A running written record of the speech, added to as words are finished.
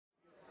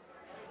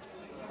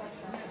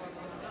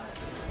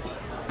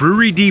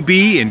Brewery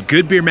DB and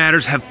Good Beer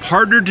Matters have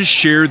partnered to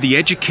share the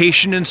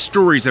education and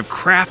stories of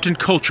craft and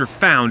culture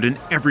found in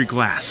every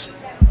glass.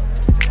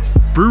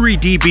 Brewery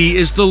DB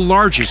is the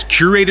largest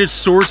curated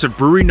source of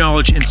brewery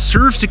knowledge and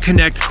serves to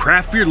connect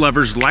craft beer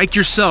lovers like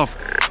yourself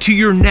to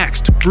your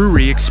next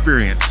brewery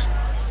experience.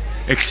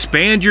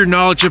 Expand your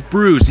knowledge of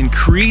brews and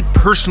create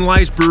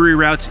personalized brewery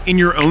routes in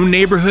your own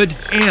neighborhood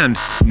and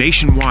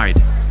nationwide.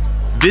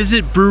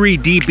 Visit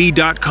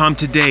brewerydb.com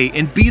today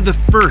and be the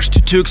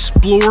first to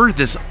explore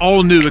this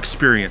all-new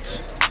experience.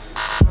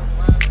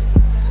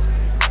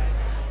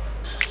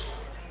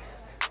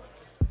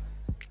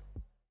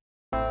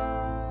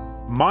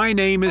 My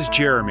name is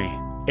Jeremy,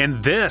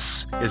 and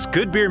this is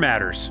Good Beer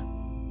Matters.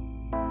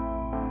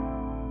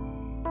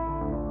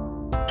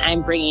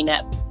 I'm bringing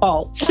up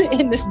faults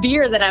in this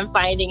beer that I'm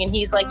finding, and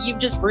he's like, "You've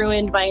just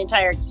ruined my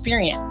entire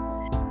experience."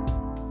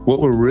 What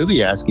we're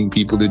really asking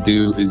people to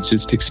do is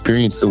just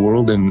experience the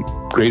world in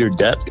greater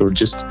depth, or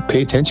just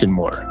pay attention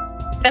more.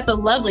 That's a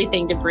lovely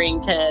thing to bring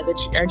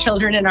to our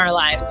children in our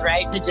lives,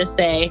 right? To just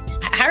say,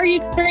 "How are you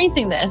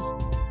experiencing this?"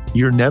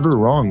 You're never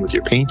wrong with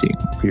your painting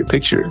or your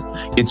picture.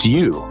 It's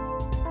you.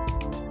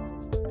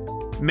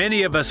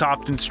 Many of us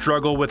often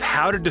struggle with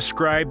how to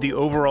describe the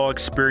overall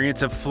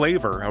experience of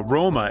flavor,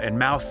 aroma, and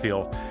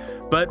mouthfeel.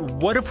 But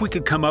what if we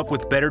could come up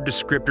with better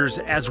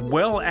descriptors as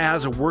well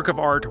as a work of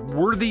art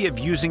worthy of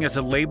using as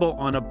a label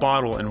on a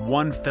bottle in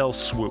one fell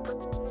swoop?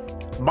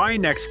 My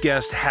next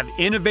guests have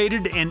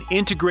innovated and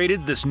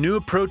integrated this new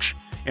approach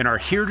and are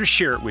here to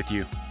share it with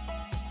you.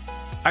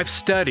 I've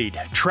studied,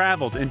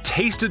 traveled, and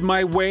tasted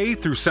my way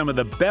through some of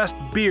the best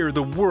beer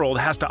the world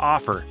has to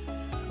offer.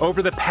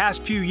 Over the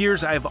past few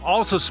years, I have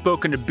also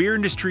spoken to beer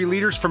industry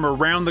leaders from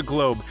around the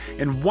globe,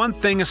 and one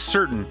thing is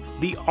certain: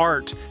 the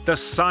art, the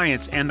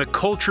science, and the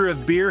culture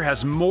of beer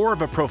has more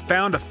of a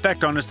profound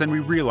effect on us than we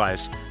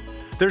realize.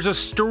 There's a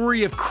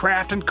story of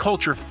craft and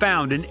culture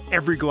found in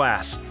every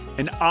glass,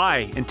 and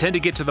I intend to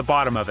get to the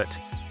bottom of it.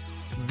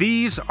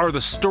 These are the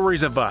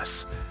stories of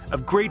us,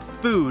 of great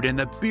food and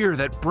the beer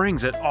that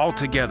brings it all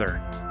together.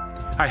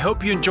 I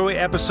hope you enjoy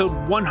episode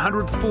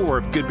 104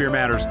 of Good Beer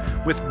Matters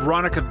with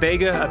Veronica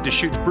Vega of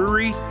Deschutes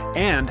Brewery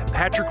and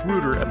Patrick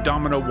Reuter of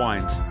Domino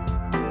Wines.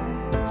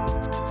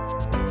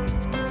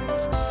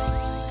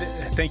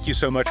 Thank you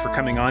so much for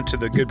coming on to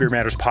the Good Beer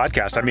Matters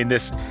podcast. I mean,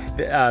 this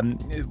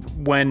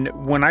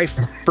when I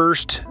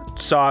first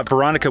saw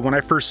Veronica, when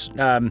I first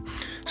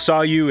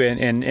saw you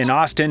in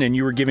Austin, and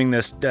you were giving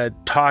this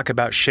talk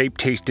about shape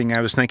tasting,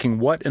 I was thinking,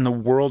 what in the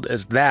world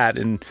is that?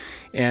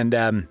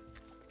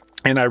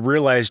 And I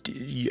realized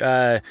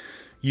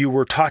you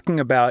were talking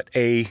about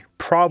a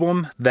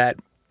problem that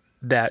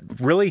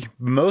really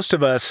most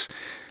of us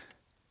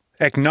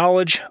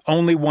acknowledge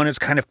only when it's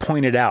kind of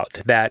pointed out,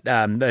 that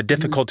the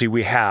difficulty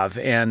we have,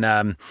 and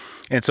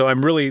so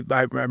I'm really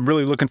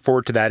looking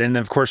forward to that. And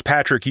then of course,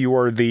 Patrick, you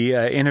are the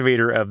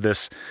innovator of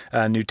this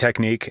new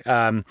technique,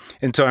 and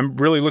so I'm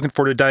really looking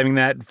forward to diving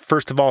that.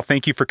 First of all,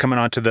 thank you for coming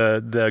on to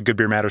the Good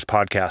Beer Matters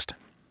podcast.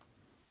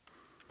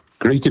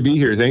 Great to be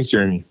here. Thanks,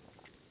 Jeremy.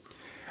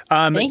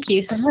 Thank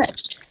you so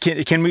much.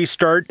 Can we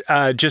start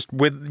just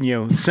with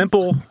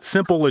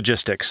simple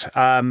logistics?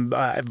 And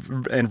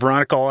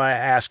Veronica, I'll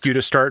ask you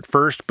to start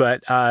first.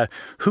 But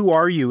who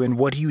are you and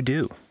what do you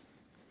do?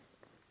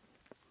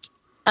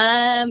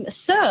 I'm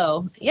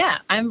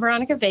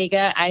Veronica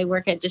Vega. I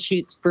work at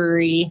Deschutes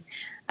Brewery,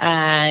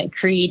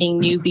 creating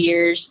new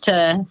beers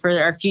for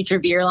our future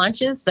beer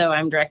launches. So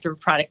I'm director of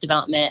product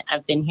development.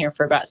 I've been here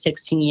for about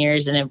 16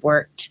 years and have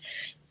worked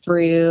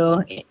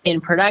through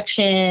in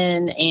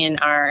production in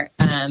our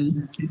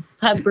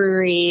pub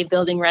brewery,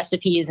 building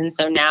recipes. And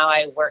so now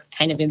I work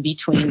kind of in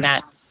between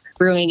that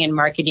brewing and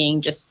marketing,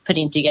 just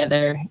putting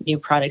together new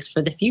products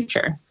for the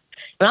future.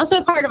 I'm also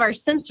a part of our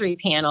sensory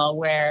panel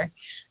where,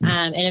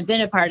 and I've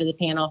been a part of the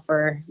panel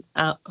for,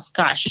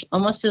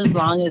 almost as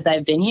long as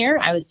I've been here.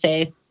 I would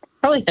say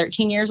probably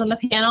 13 years on the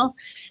panel.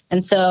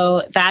 And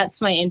so that's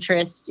my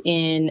interest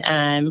in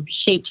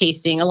shape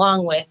tasting,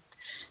 along with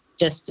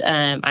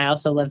I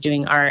also love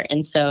doing art.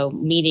 And so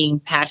meeting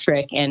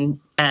Patrick and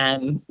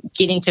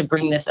getting to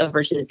bring this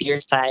over to the beer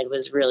side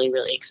was really,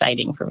 really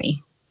exciting for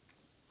me.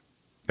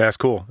 That's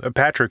cool.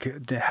 Patrick,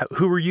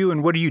 who are you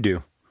and what do you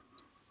do?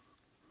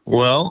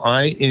 Well,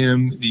 I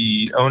am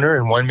the owner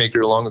and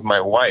winemaker, along with my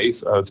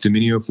wife, of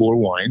Dominio Floor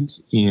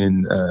Wines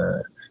in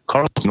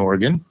Carlton,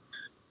 Oregon.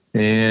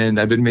 And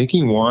I've been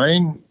making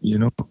wine,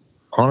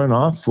 on and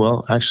off.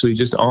 Well, actually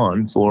just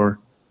on for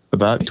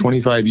about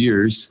 25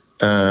 years.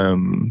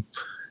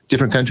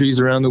 Different countries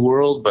around the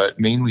world, but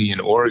mainly in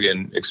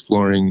Oregon,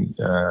 exploring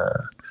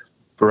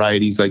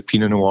varieties like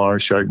Pinot Noir,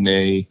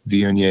 Chardonnay,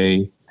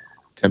 Viognier,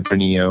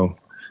 Tempranillo,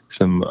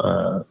 some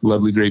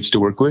lovely grapes to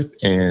work with,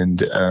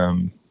 and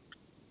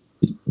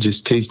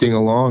just tasting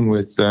along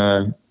with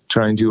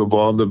trying to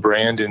evolve the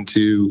brand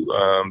into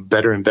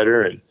better and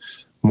better and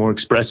more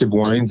expressive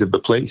wines of the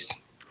place.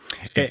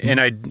 And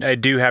I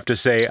do have to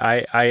say,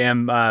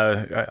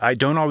 I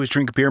don't always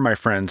drink beer, my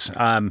friends.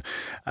 When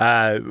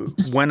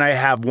I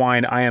have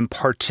wine, I am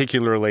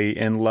particularly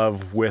in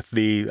love with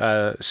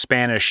the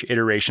Spanish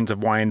iterations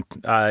of wine,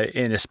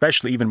 and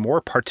especially even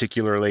more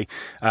particularly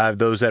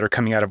those that are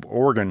coming out of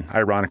Oregon,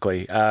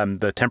 ironically.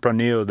 The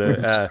Tempranillo,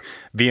 the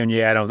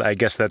Viognier, I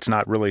guess that's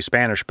not really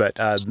Spanish, but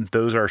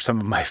those are some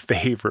of my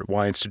favorite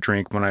wines to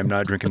drink when I'm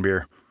not drinking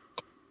beer.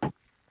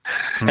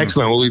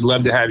 Excellent. Well, we'd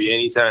love to have you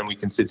anytime. We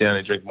can sit down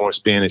and drink more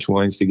Spanish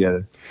wines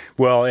together.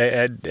 Well,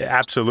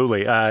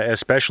 absolutely.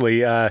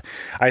 Especially,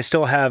 I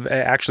still have,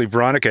 actually,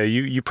 Veronica,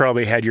 you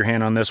probably had your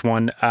hand on this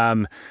one.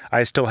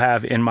 I still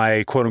have in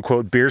my quote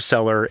unquote beer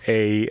cellar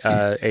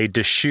a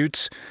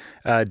Deschutes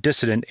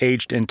Dissident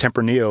aged in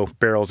Tempranillo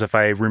barrels, if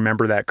I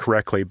remember that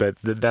correctly. But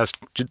that's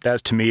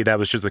to me, that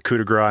was just a coup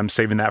de grace. I'm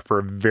saving that for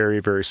a very,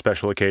 very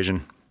special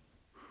occasion.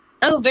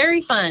 Oh,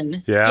 very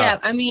fun. Yeah.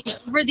 I mean,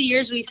 over the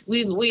years,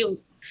 we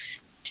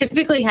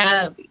typically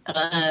have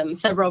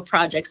several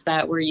projects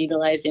that we're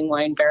utilizing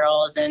wine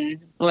barrels, and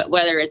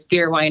whether it's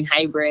beer wine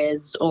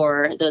hybrids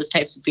or those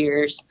types of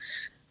beers,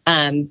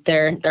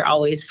 they're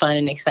always fun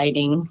and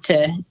exciting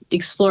to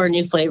explore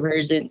new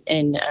flavors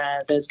in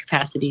those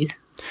capacities.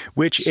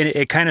 Which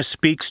it kind of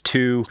speaks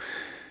to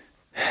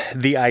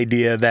the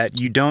idea that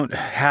you don't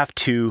have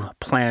to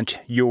plant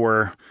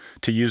your,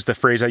 to use the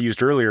phrase I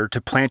used earlier,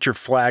 to plant your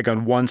flag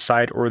on one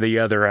side or the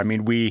other. I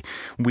mean, we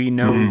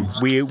know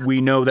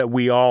we know that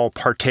we all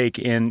partake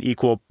in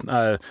equal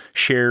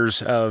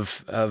shares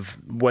of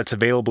what's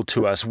available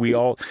to us. We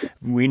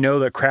know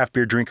that craft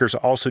beer drinkers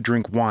also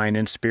drink wine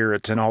and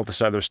spirits and all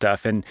this other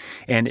stuff. And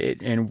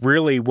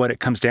really, what it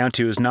comes down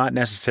to is not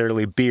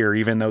necessarily beer.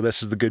 Even though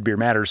this is the Good Beer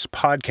Matters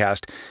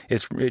podcast,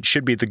 it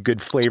should be the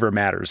Good Flavor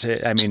Matters.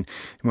 I mean,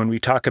 when we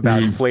talk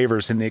about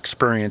flavors and the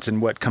experience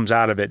and what comes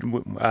out of it,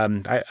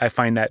 I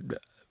find that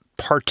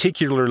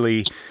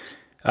particularly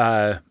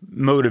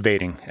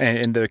motivating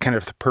and the kind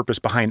of the purpose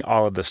behind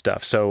all of this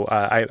stuff. So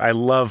I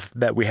love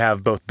that we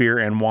have both beer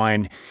and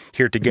wine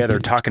here together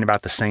talking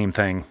about the same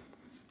thing.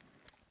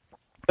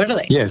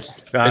 Totally.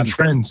 Yes, and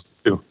friends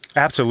too.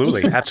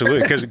 Absolutely,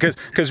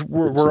 because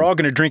we're all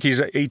going to drink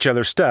each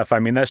other's stuff. I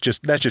mean, that's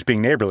just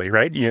being neighborly,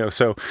 right? You know,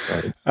 so.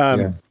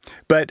 Right.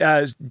 But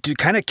to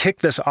kind of kick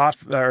this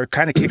off, or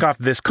kind of kick off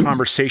this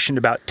conversation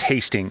about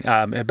tasting,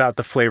 about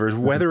the flavors,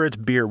 whether it's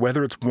beer,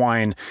 whether it's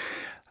wine,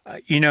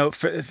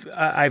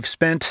 I've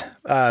spent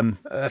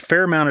a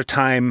fair amount of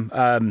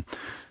time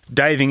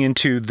diving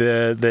into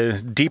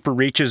the deeper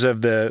reaches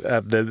of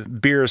the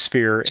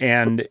beerosphere,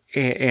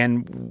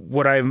 and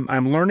what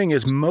I'm learning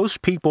is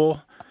most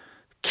people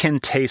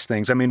can taste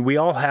things. I mean, we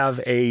all have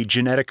a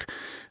genetic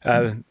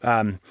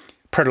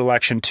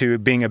predilection to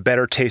being a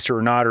better taster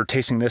or not, or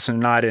tasting this and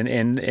not,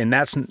 and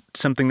that's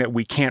something that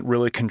we can't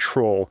really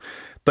control.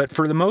 But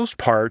for the most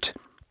part,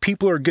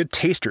 people are good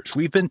tasters.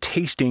 We've been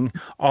tasting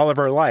all of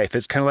our life.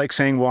 It's kind of like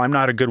saying, well, I'm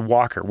not a good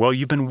walker. Well,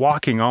 you've been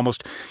walking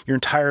almost your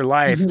entire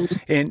life.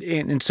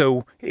 Mm-hmm. And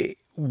so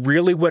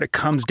really what it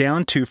comes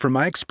down to, from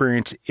my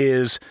experience,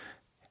 is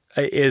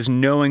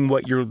knowing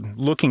what you're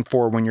looking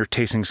for when you're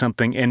tasting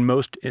something, and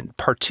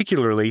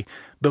particularly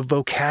the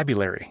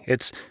vocabulary.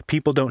 It's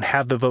people don't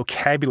have the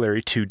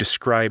vocabulary to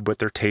describe what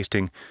they're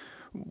tasting.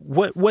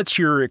 What's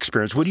your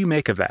experience? What do you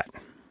make of that?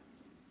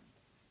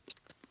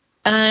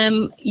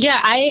 Yeah,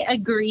 I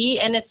agree.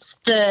 And it's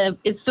the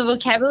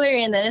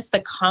vocabulary, and then it's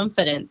the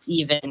confidence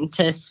even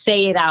to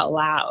say it out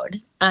loud.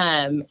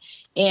 And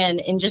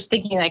just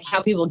thinking like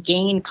how people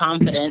gain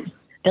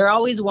confidence. They're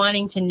always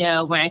wanting to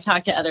know, when I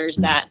talk to others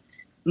that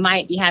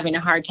might be having a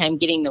hard time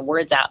getting the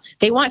words out,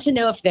 they want to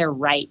know if they're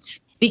right,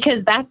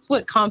 because that's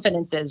what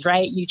confidence is,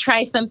 right? You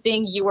try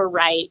something, you were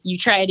right. You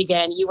try it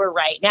again, you were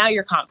right. Now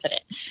you're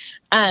confident.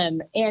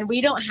 And we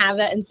don't have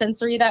that in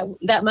sensory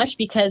that much,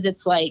 because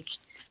it's like,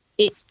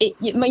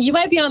 you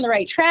might be on the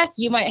right track.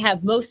 You might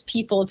have most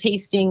people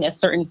tasting a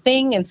certain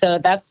thing. And so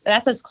that's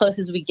as close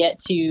as we get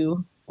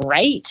to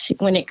right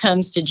when it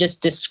comes to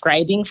just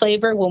describing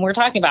flavor. When we're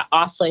talking about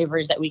off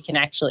flavors that we can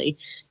actually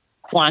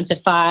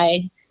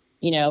quantify,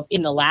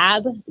 in the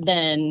lab,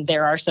 then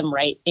there are some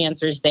right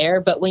answers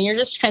there. But when you're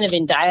just kind of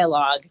in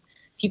dialogue,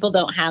 people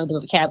don't have the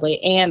vocabulary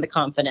and the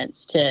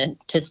confidence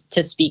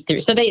to speak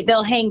through. So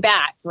they'll hang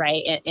back,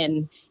 right,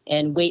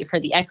 and wait for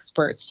the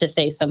experts to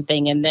say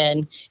something, and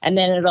then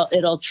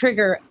it'll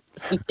trigger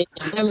something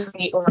in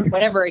memory or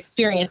whatever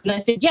experience. And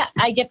I said, yeah,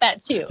 I get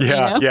that too.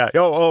 Yeah.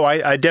 Oh,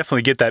 I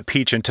definitely get that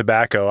peach and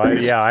tobacco.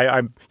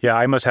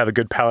 I must have a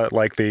good palate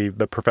like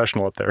the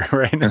professional up there,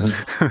 right?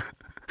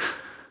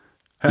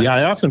 Yeah,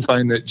 I often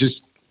find that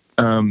just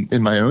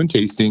in my own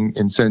tasting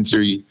and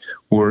sensory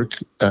work,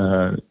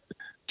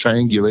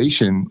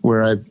 triangulation,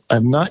 where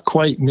I've not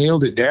quite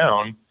nailed it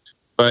down,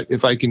 but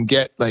if I can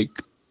get like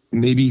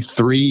maybe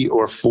 3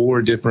 or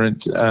 4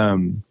 different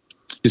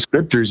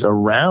descriptors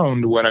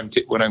around what I'm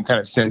kind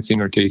of sensing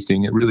or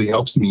tasting, it really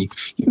helps me.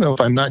 If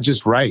I'm not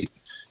just right,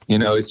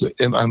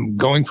 I'm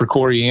going for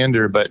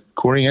coriander, but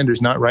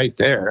coriander's not right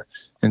there,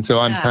 and so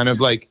I'm kind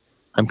of like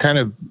I'm kind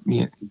of,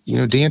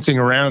 dancing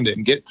around it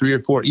and get 3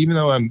 or 4, even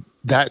though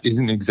that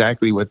isn't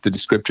exactly what the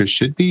descriptor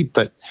should be,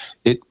 but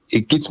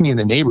it gets me in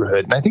the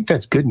neighborhood. And I think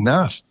that's good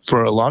enough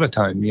for a lot of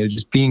time,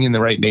 just being in the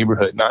right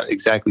neighborhood, not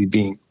exactly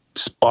being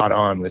spot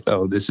on with,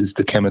 this is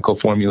the chemical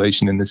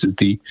formulation and this is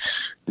the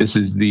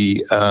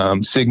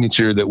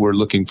signature that we're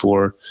looking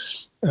for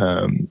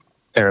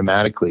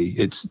aromatically.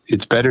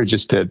 It's better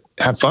just to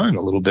have fun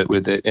a little bit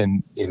with it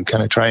and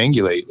kind of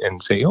triangulate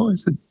and say,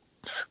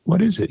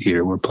 what is it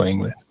here we're playing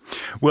with?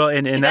 Well,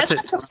 and that's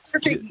that's a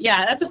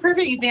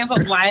perfect example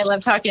of why I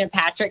love talking to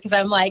Patrick, because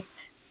I'm like,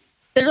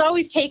 there's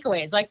always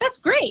takeaways. Like, that's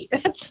great.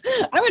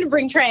 I want to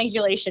bring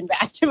triangulation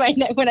back to my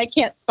neck when I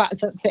can't spot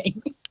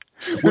something.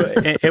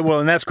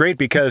 And that's great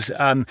because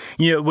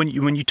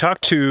when you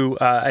talk to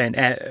an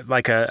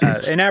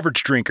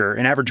average drinker,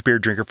 an average beer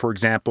drinker, for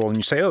example, and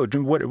you say,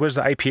 what does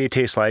the IPA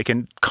taste like?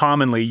 And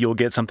commonly you'll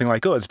get something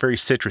like, it's very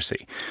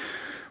citrusy.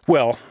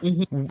 Well,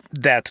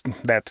 that's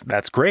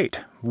great.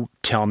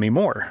 Tell me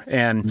more.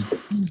 And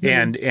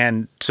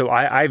so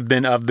I've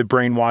been of the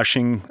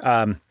brainwashing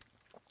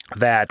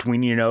that we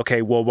need to know,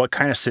 what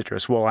kind of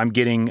citrus? Well, I'm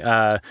getting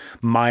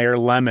Meyer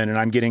lemon and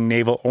I'm getting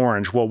navel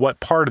orange. Well, what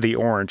part of the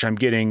orange? I'm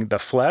getting the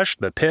flesh,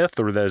 the pith,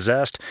 or the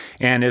zest.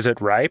 And is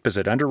it ripe? Is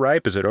it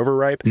underripe? Is it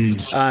overripe?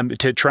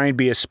 To try and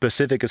be as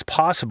specific as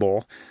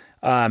possible.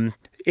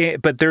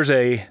 But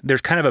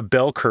there's kind of a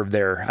bell curve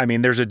there. I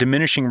mean, there's a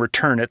diminishing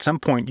return. At some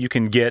point, you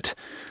can get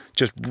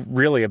just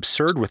really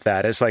absurd with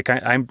that. It's like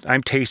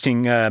I'm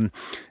tasting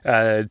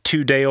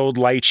 2-day-old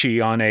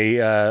lychee on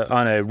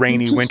a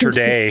rainy winter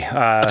day.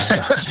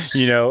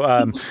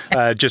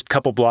 Just a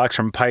couple blocks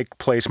from Pike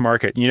Place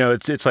Market.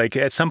 It's like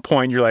at some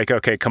point you're like,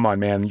 okay, come on,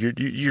 man,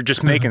 you're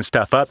just making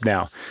stuff up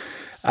now.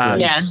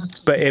 But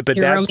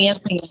you're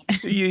romancing it.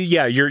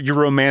 You're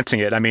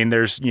romancing it. I mean,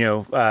 there's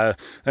your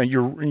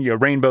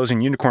rainbows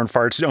and unicorn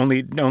farts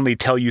only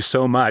tell you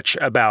so much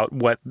about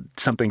what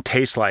something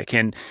tastes like,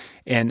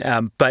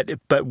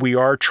 but we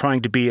are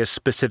trying to be as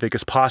specific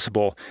as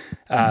possible.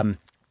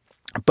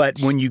 But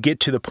when you get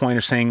to the point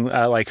of saying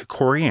like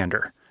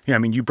coriander,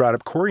 you brought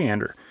up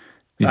coriander.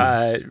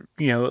 A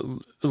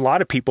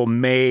lot of people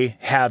may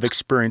have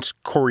experienced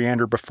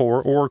coriander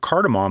before or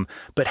cardamom,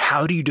 but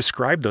how do you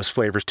describe those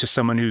flavors to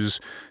someone who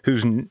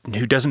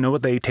doesn't know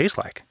what they taste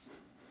like?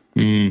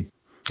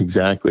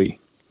 Exactly.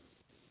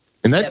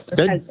 And that's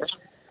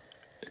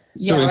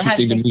so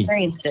interesting to me.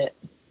 Experienced it.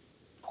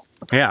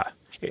 Yeah.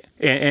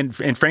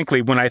 And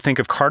frankly, when I think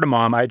of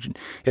cardamom,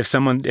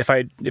 if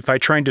I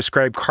try and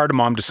describe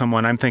cardamom to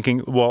someone, I'm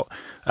thinking, well,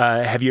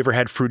 have you ever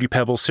had Fruity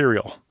Pebbles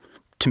cereal?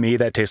 To me,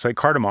 that tastes like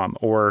cardamom,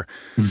 but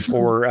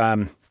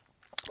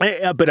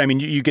I mean,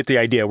 you get the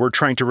idea. We're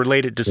trying to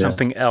relate it to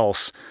something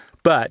else.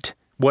 But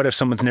what if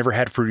someone's never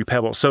had Fruity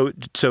Pebbles? So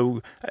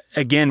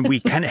again, we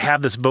kind of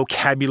have this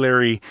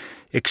vocabulary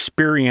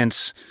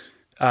experience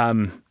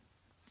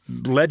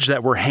ledge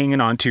that we're hanging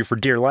on to for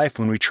dear life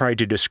when we try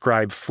to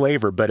describe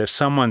flavor. But if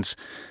someone's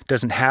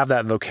doesn't have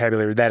that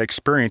vocabulary, that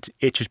experience,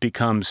 it just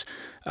becomes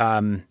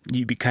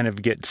you kind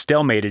of get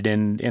stalemated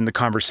in the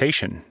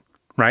conversation,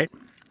 right?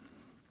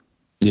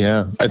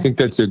 Yeah, I think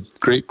that's a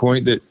great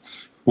point, that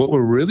what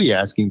we're really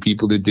asking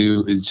people to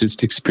do is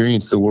just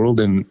experience the world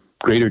in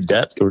greater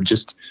depth,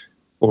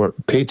 or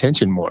pay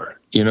attention more,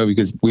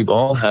 because we've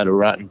all had a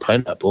rotten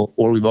pineapple,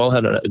 or we've all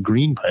had a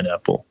green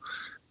pineapple.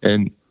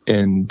 And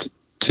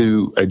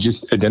to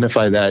just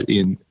identify that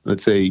in,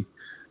 let's say,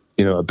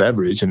 a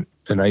beverage, an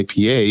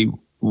IPA,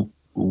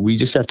 we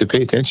just have to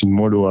pay attention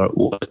more to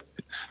what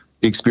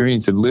the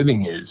experience of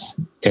living is,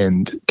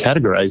 and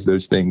categorize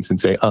those things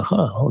and say,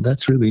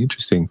 that's really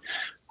interesting.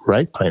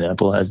 Ripe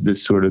pineapple has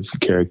this sort of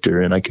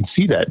character, and I can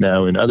see that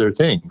now in other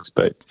things.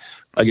 But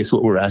I guess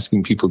what we're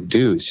asking people to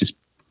do is just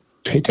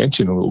pay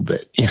attention a little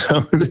bit.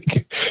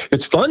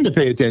 It's fun to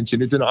pay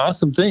attention. It's an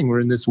awesome thing.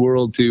 We're in this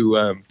world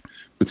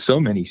with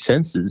so many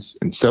senses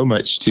and so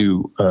much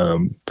to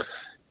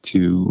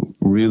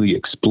really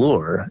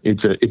explore.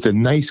 It's a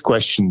nice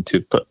question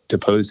to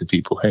pose to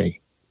people. Hey,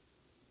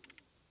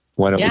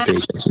 why don't we pay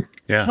attention?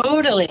 Yeah,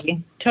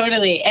 totally.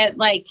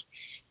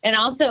 And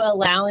also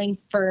allowing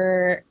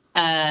for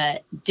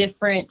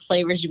different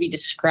flavors to be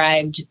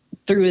described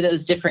through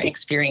those different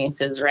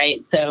experiences,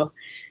 right? So,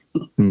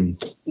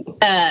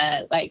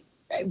 I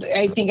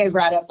think I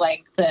brought up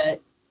the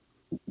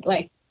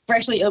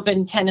freshly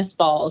opened tennis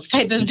balls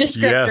type of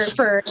descriptor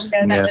for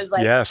that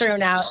was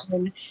thrown out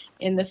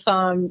in the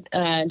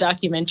Somm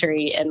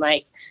documentary, and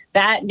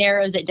that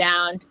narrows it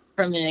down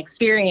from an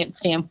experience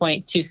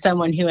standpoint to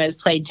someone who has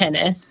played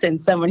tennis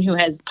and someone who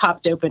has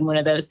popped open one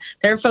of those.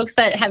 There are folks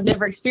that have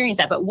never experienced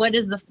that, but what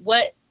does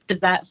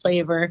that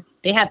flavor?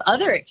 They have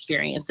other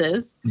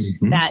experiences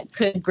that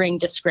could bring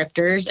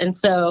descriptors, and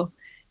so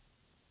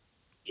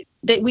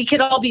that we could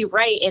all be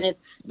right, and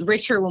it's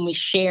richer when we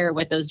share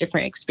what those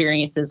different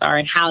experiences are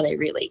and how they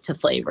relate to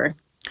flavor.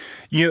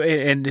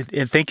 And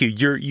thank you.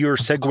 You're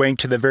segueing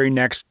to the very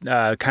next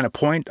kind of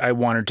point I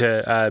wanted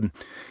to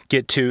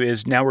get to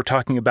is now we're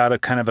talking about a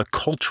kind of a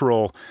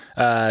cultural,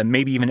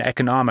 maybe even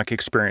economic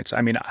experience.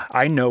 I mean,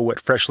 I know what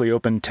freshly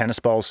opened tennis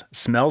balls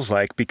smells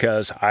like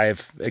because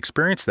I've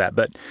experienced that.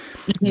 But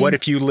what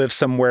if you live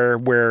somewhere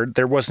where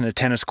there wasn't a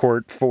tennis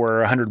court for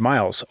 100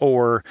 miles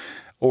or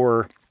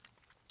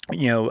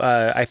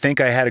I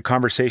think I had a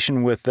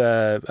conversation with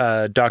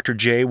Dr.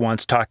 J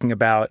once talking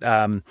about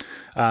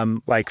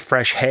like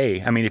fresh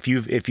hay. I mean, if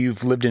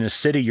you've lived in a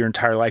city your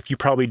entire life, you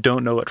probably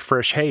don't know what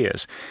fresh hay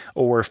is.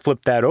 Or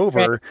flip that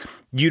over, right.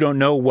 You don't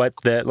know what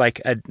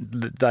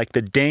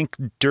the dank,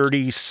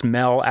 dirty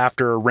smell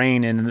after a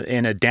rain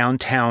in a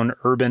downtown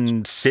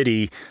urban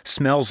city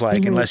smells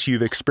like unless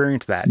you've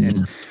experienced that.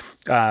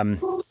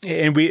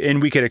 And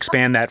we could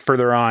expand that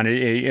further on.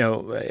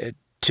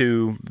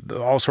 To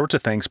all sorts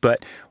of things,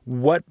 but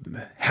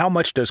how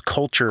much does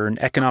culture and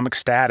economic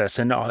status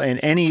and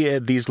any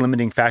of these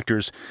limiting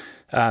factors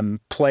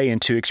play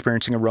into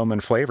experiencing aroma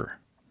and flavor?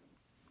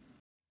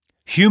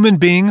 Human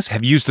beings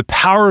have used the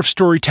power of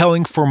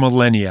storytelling for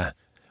millennia.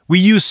 We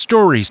use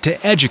stories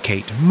to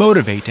educate,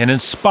 motivate, and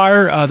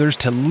inspire others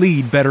to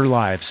lead better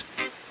lives.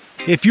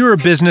 If you're a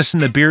business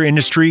in the beer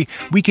industry,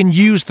 we can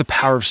use the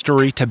power of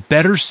story to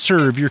better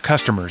serve your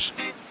customers.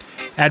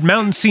 At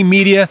Mountain Sea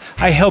Media,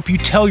 I help you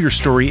tell your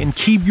story and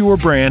keep your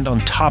brand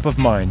on top of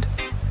mind.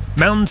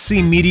 Mountain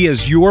Sea Media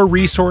is your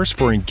resource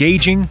for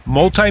engaging,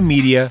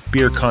 multimedia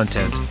beer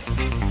content.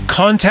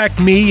 Contact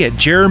me at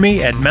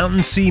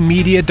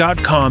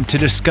jeremy@mountainseamedia.com to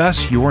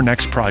discuss your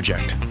next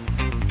project.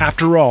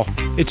 After all,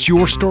 it's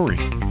your story.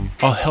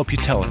 I'll help you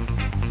tell it.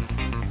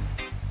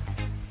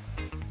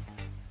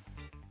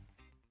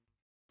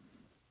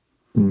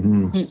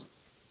 Mm-hmm.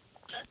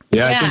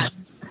 Yeah. I think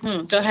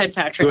Go ahead,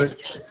 Patrick.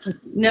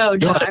 No,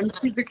 I'm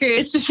super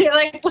curious to hear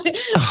what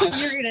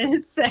you're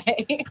going to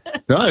say.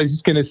 No, I was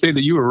just going to say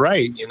that you were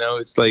right.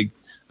 It's like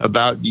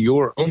about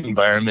your own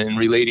environment and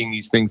relating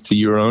these things to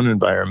your own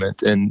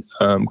environment, and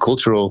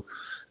cultural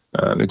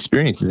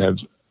experiences have,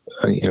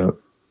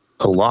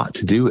 a lot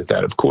to do with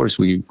that. Of course,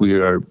 we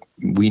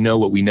know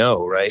what we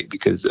know, right?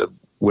 Because of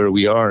where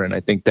we are. And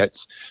I think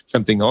that's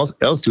something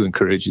else to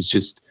encourage is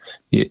just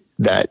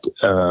that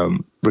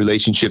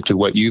relationship to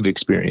what you've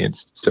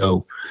experienced.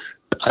 So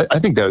I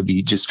think that would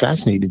be just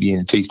fascinating to be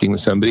in a tasting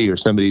with somebody, or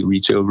somebody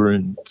reach over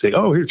and say,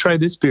 "Oh, here, try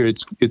this beer.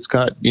 It's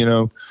got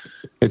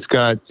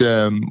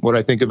what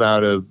I think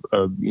about of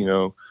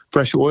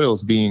fresh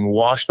oils being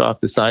washed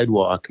off the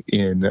sidewalk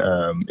in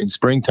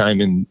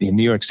springtime in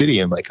New York City."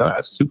 I'm like, "Oh,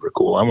 that's super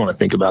cool. I want to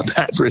think about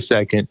that for a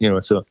second."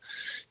 So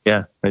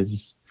yeah, I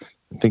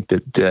think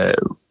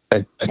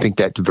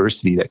that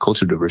diversity, that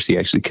cultural diversity,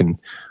 actually can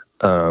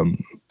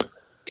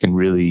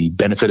really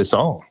benefit us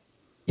all.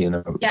 Yeah,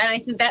 and I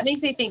think that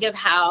makes me think of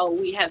how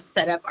we have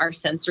set up our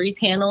sensory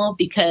panel,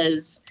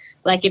 because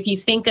if you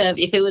think of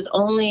if it was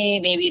only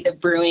maybe the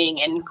brewing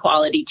and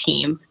quality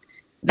team,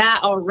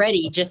 that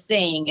already just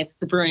saying it's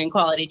the brewing and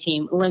quality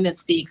team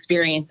limits the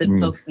experience of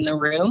folks in the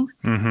room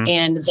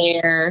and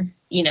their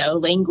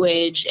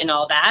language and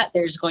all that.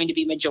 There's going to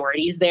be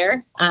majorities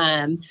there.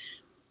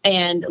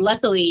 And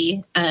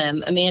luckily,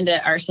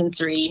 Amanda, our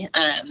sensory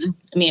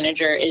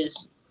manager,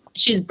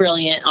 she's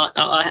brilliant.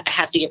 I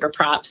have to give her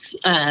props.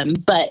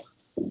 But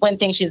one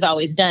thing she's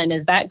always done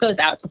is that goes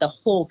out to the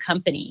whole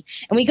company.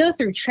 And we go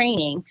through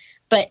training,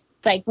 but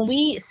when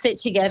we sit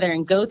together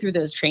and go through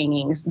those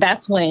trainings,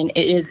 that's when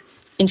it is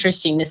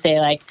interesting to say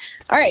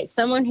all right,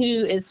 someone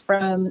who is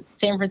from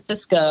San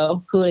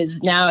Francisco, who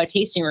is now a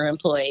tasting room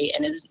employee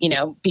and is,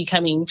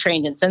 becoming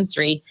trained in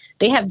sensory,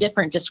 they have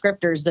different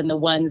descriptors than the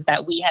ones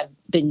that we have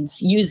been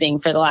using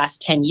for the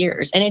last 10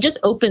 years. And it just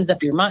opens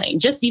up your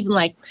mind, just even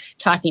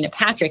talking to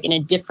Patrick in a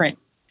different,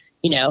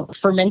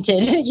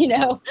 fermented,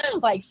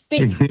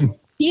 space.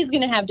 He's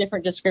going to have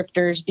different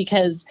descriptors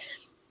because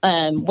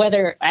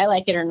whether I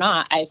like it or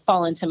not, I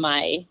fall into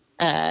my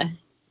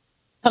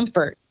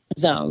comfort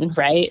zone,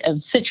 right,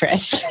 of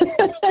citrus.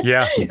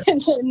 Yeah.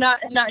 And so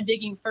not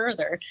digging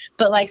further,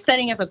 but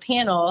setting up a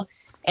panel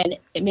and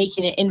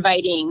making it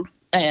inviting,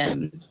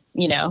 at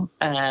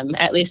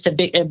least a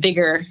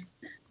bigger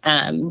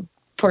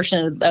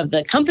portion of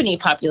the company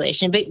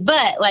population. But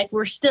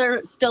we're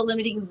still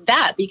limiting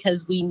that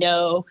because we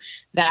know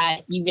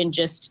that even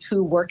just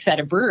who works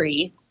at a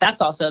brewery, that's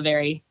also a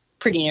very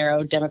pretty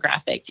narrow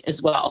demographic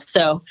as well.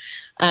 So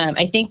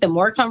I think the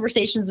more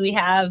conversations we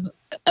have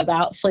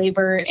about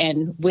flavor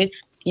and with,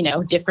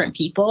 different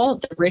people,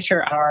 the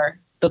richer our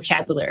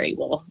vocabulary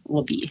will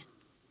be.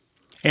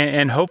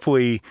 And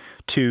hopefully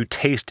to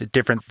taste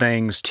different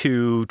things,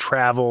 to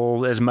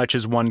travel as much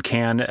as one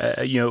can.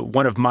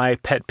 One of my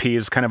pet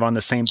peeves kind of on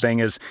the same thing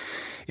is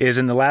is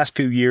in the last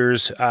few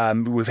years,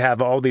 we've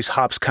had all these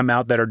hops come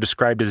out that are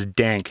described as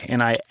dank.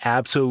 And I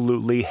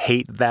absolutely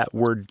hate that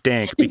word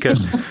dank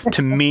because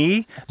to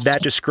me,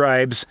 that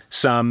describes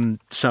some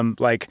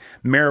like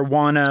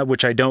marijuana,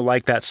 which I don't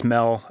like that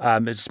smell.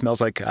 It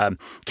smells like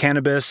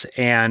cannabis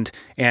and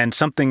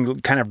something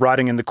kind of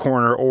rotting in the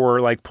corner, or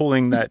like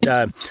pulling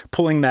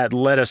that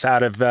lettuce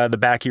out of the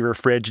back of your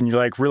fridge and you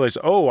like realize,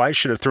 oh, I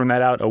should have thrown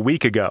that out a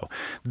week ago.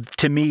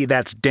 To me,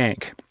 that's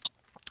dank.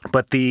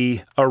 But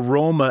the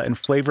aroma and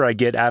flavor I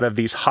get out of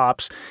these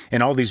hops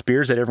and all these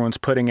beers that everyone's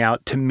putting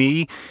out, to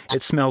me,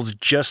 it smells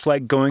just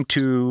like going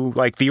to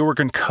like the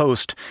Oregon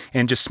coast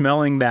and just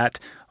smelling that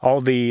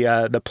all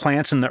the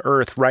plants in the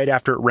earth right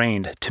after it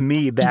rained. To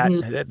me,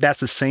 that's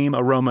the same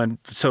aroma.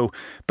 So,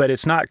 but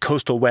it's not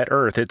coastal wet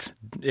earth.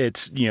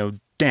 It's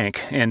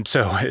dank, and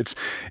so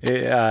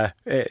I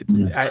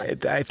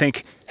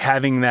think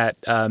having that.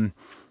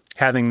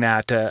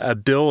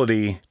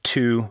 Ability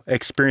to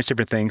experience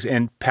different things.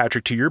 And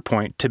Patrick, to your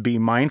point, to be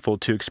mindful,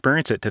 to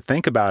experience it, to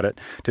think about it,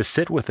 to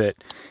sit with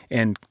it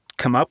and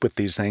come up with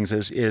these things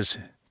is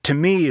to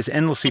me is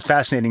endlessly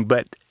fascinating,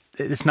 but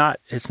it's not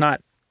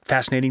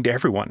fascinating to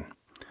everyone.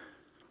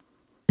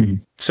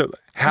 So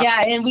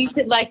and we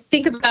could like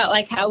think about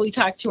like how we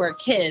talk to our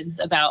kids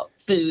about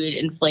food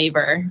and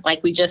flavor.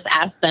 Like we just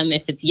ask them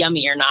if it's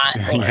yummy or not,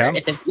 or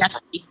if it's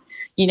yucky.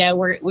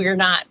 We're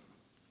not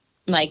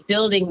like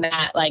building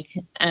that like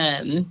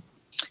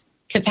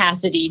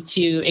capacity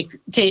to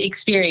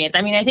experience.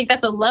 I mean, I think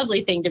that's a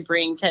lovely thing to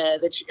bring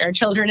to our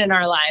children in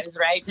our lives,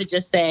 right? To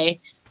just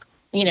say,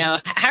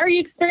 how are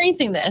you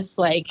experiencing this?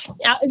 Like,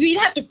 we'd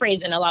have to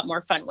phrase it in a lot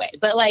more fun way,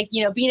 but like,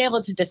 being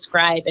able to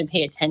describe and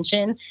pay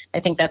attention, I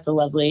think that's a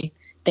lovely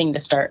thing to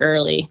start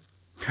early.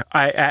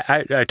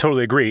 I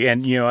totally agree.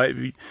 And,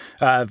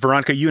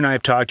 Veronica, you and I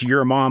have talked,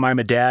 you're a mom, I'm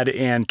a dad,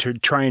 and to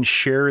try and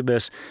share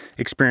this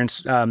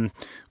experience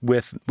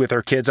with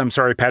our kids. I'm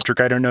sorry,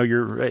 Patrick, I don't know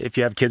if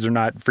you have kids or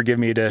not. Forgive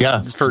me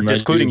for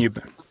discluding you.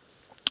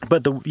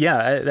 But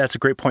that's a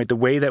great point. The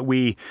way that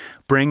we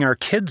bring our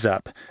kids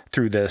up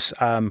through this,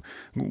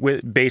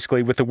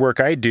 basically with the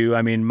work I do,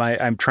 I mean,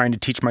 I'm trying to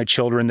teach my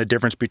children the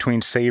difference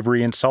between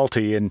savory and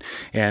salty, and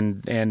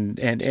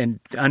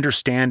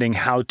understanding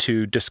how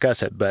to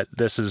discuss it. But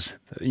this is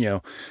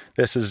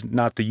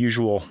not the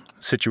usual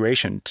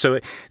situation. So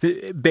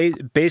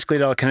basically,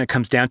 it all kind of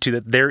comes down to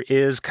that there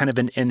is kind of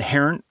an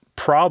inherent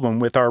problem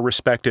with our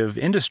respective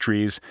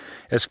industries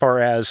as far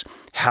as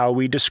how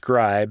we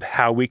describe,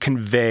 how we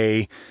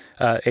convey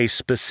a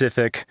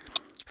specific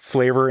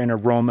flavor and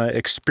aroma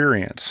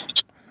experience.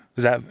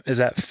 Is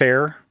that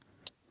fair?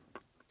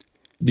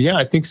 Yeah,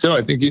 I think so.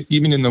 I think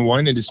even in the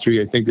wine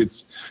industry, I think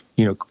it's,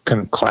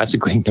 kind of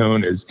classically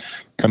known as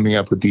coming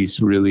up with these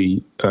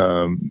really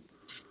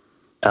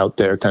out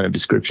there kind of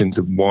descriptions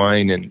of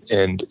wine.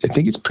 And I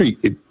think it's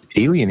pretty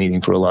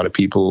alienating for a lot of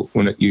people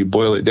when you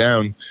boil it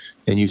down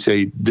and you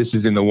say, this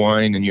is in the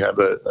wine, and you have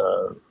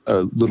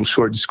a little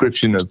short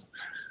description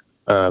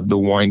of the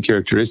wine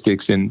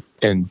characteristics, and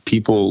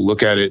people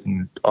look at it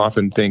and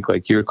often think,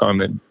 like your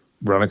comment,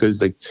 Veronica,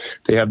 is like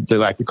they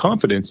lack the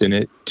confidence in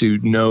it to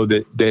know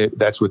that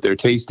that's what they're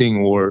tasting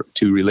or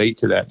to relate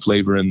to that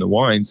flavor in the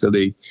wine. So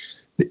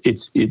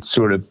it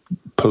sort of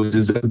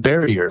poses a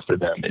barrier for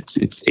them.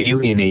 It's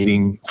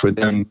alienating for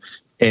them,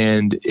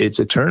 and it's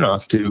a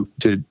turnoff to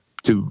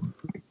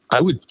I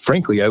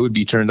would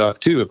be turned off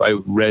too if I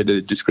read a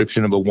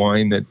description of a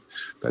wine that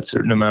got a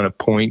certain amount of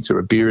points, or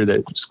a beer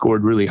that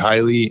scored really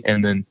highly,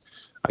 and then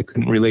I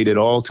couldn't relate at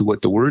all to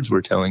what the words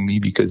were telling me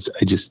because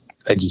I just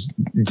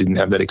didn't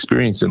have that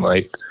experience in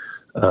life.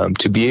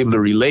 To be able to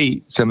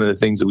relate some of the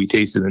things that we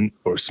tasted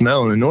or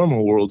smell in the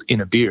normal world in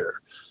a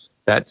beer,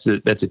 that's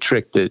a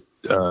trick that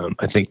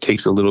I think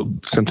takes a little.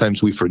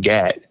 Sometimes we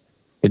forget.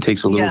 It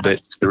takes a little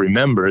bit to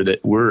remember that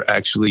we're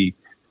actually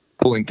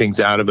pulling things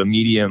out of a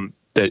medium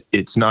that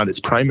it's not its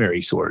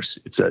primary source.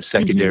 It's a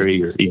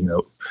secondary,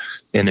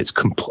 and it's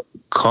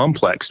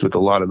complexed with a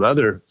lot of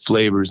other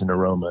flavors and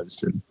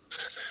aromas.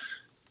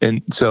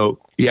 And so,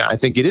 I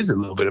think it is a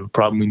little bit of a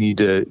problem. We need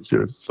to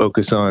sort of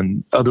focus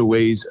on other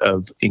ways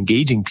of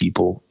engaging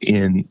people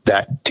in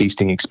that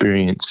tasting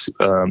experience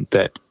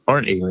that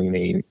aren't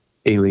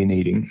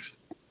alienating.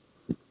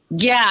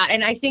 Yeah.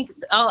 And I think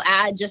I'll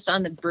add, just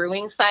on the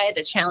brewing side,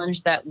 the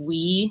challenge that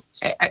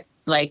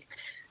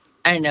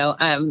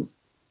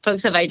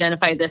folks have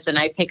identified this, and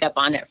I pick up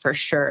on it for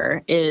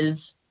sure,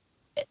 is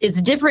it's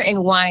different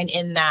in wine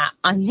in that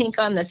I think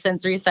on the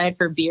sensory side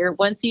for beer,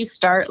 once you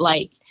start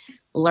like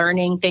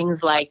learning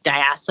things like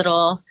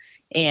diacetyl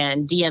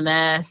and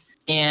DMS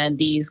and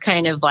these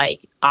kind of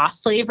like off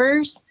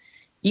flavors,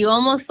 you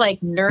almost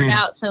like nerd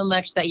out so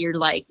much that you're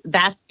like,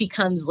 that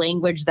becomes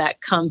language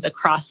that comes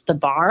across the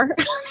bar,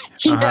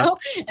 know,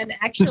 and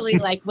actually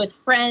like with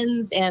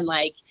friends and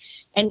like,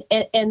 and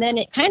then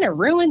it kind of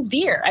ruins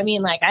beer. I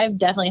mean, like I've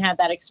definitely had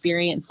that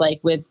experience,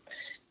 like with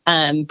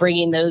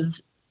bringing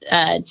those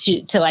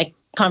to like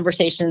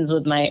conversations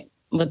with my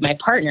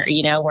partner,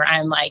 where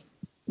I'm like,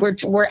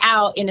 we're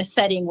out in a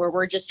setting where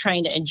we're just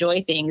trying to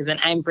enjoy things, and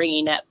I'm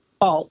bringing up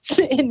faults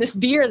in this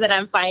beer that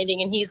I'm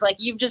finding. And he's like,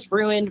 you've just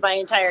ruined my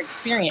entire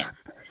experience.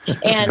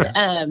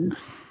 And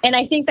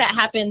I think that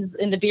happens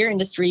in the beer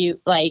industry.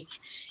 Like,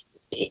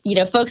 you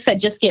know, folks that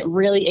just get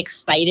really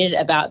excited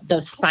about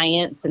the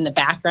science and the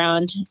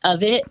background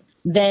of it,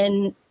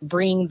 then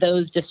bring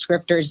those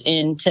descriptors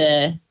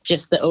into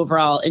just the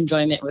overall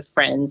enjoyment with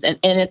friends. And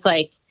it's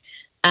like,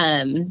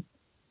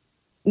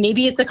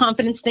 maybe it's a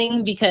confidence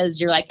thing because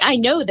you're like, I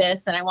know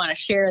this and I want to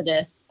share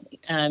this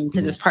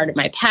because it's part of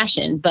my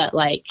passion. But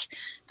like,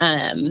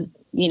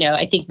 you know,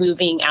 I think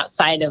moving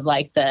outside of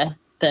like the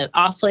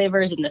off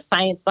flavors and the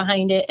science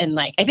behind it. And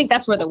like, I think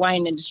that's where the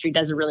wine industry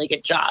does a really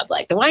good job.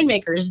 Like the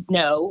winemakers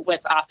know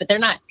what's off, but they're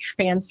not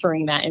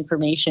transferring that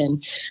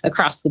information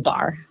across the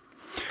bar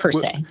per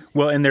se.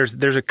 Well, and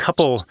there's a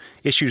couple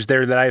issues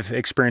there that I've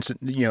experienced,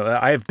 you know,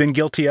 I've been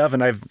guilty of,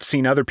 and I've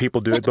seen other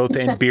people do it both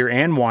in beer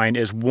and wine.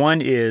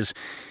 One is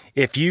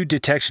if you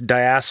detect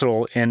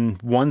diacetyl in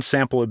one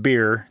sample of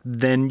beer,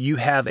 then you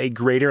have a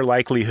greater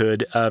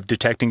likelihood of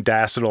detecting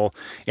diacetyl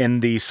in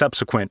the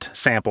subsequent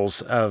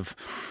samples of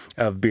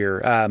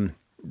beer.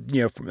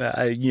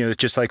 It's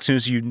just like as soon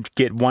as you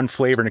get one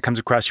flavor and it comes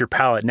across your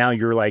palate, now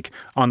you're like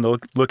on the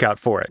lookout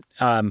for it.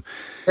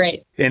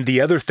 Right. And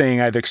the other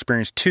thing I've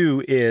experienced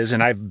too is,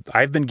 and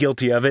I've been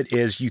guilty of it,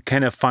 is you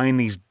kind of find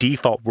these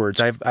default words.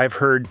 I've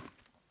heard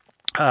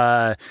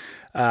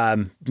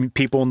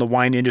people in the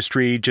wine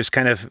industry just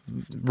kind of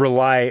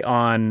rely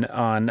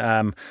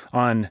on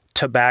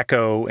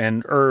tobacco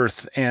and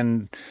earth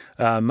and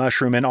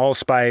mushroom and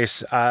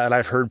allspice. And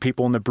I've heard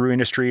people in the brew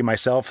industry,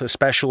 myself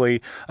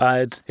especially,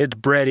 it's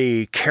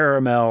bready,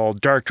 caramel,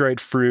 dark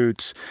dried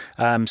fruits,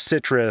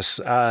 citrus,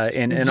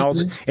 and all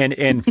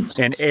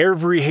and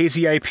every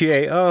hazy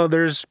IPA. Oh,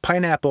 there's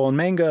pineapple and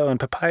mango and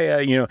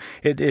papaya. You know,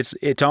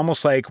 it's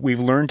almost like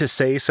we've learned to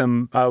say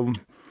some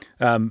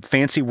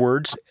fancy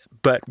words,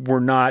 but we're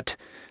not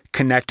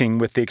connecting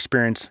with the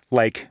experience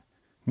like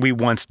we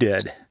once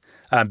did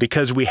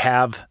because we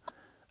have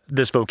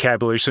this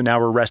vocabulary. So now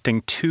we're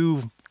resting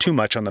too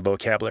much on the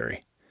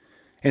vocabulary.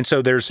 And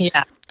so there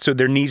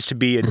needs to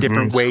be a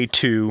different way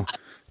to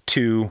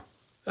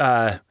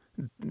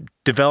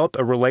develop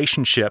a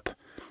relationship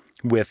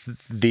with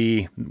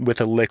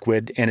a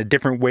liquid and a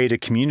different way to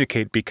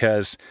communicate,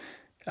 because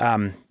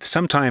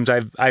sometimes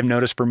I've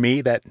noticed for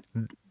me that,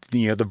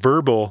 you know, the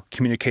verbal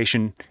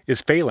communication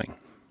is failing.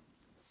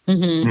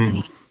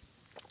 Mm-hmm.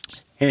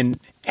 And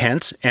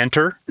hence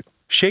enter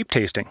shape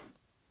tasting.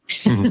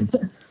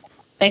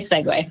 Nice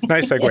segue.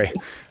 Nice segue.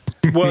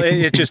 Well,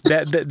 it just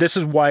this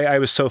is why I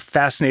was so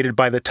fascinated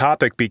by the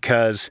topic,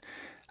 because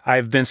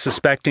I've been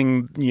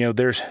suspecting, you know,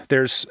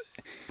 there's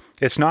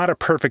it's not a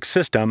perfect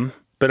system,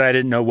 but I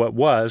didn't know what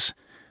was.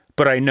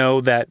 But I know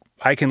that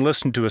I can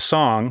listen to a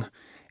song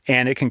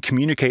and it can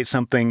communicate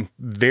something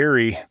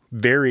very,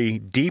 very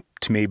deep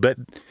to me, but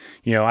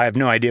you know, I have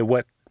no idea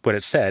what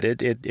it said.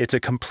 It's a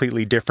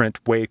completely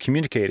different way of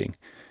communicating.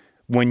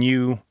 When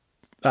you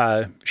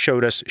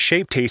showed us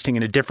shape tasting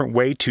in a different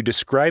way to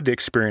describe the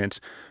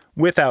experience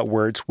without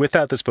words,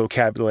 without this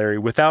vocabulary,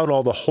 without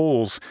all the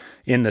holes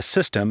in the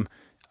system,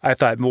 I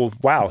thought, well,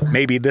 wow,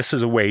 maybe this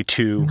is a way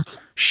to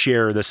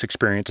share this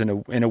experience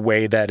in a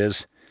way that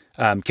is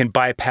can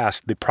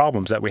bypass the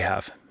problems that we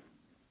have.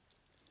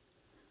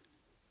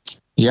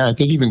 Yeah, I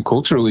think even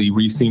culturally,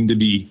 we seem to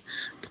be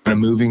kind of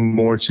moving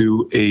more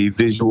to a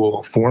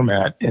visual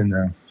format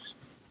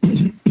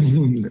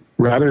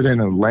rather than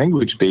a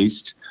language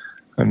based.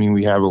 I mean,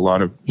 we have a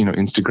lot of, you know,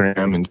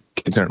 Instagram, and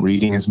kids aren't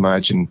reading as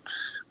much. And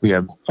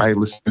I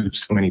listen to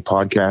so many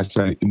podcasts.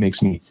 It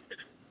makes me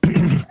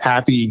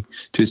happy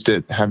just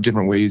to have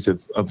different ways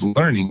of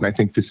learning. I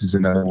think this is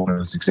another one of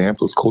those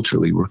examples.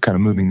 Culturally, we're kind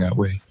of moving that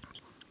way.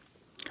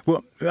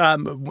 Well,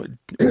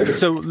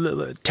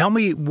 so tell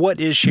me, what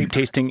is shape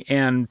tasting?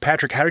 And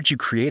Patrick, how did you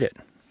create it?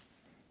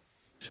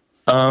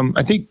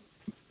 I think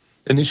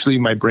initially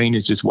my brain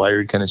is just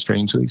wired kind of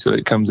strangely. So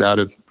it comes out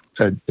of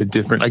a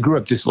different, I grew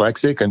up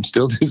dyslexic. I'm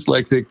still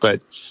dyslexic,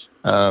 but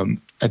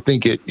I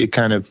think it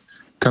kind of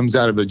comes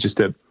out of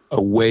just a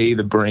way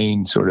the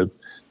brain sort of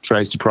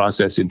tries to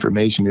process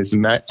information. Is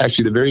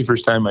actually the very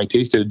first time I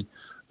tasted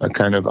a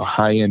kind of a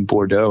high-end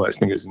Bordeaux, I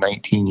think it was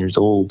 19 years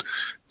old.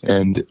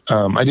 And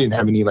I didn't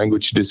have any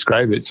language to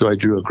describe it, so I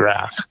drew a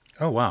graph.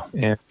 Oh, wow.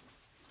 And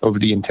over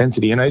the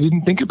intensity. And I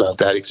didn't think about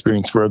that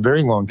experience for a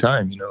very long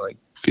time. You know, like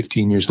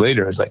 15 years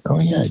later, I was like, oh,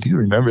 yeah, I do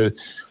remember.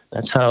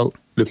 That's how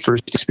the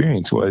first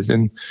experience was.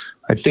 And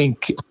I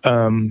think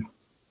one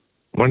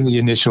of the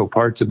initial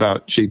parts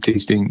about shape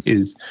tasting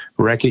is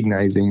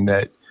recognizing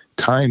that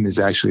time is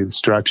actually the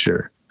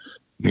structure.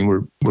 I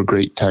mean, we're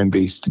great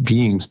time-based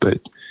beings, but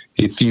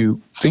if you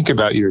think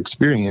about your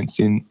experience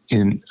in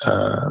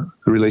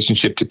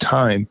relationship to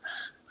time,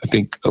 I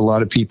think a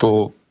lot of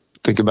people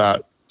think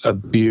about a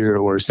beer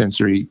or a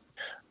sensory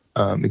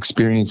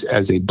experience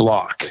as a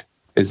block,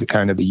 as a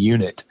kind of a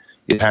unit.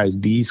 It has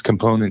these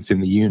components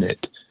in the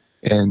unit.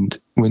 And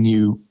when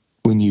you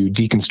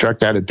deconstruct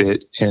that a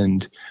bit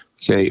and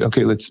say,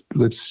 okay, let's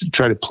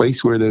try to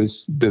place where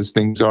those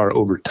things are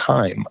over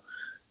time,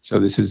 So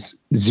this is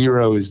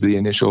 0 is the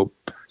initial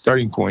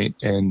starting point,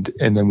 and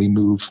then we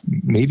move.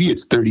 Maybe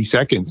it's 30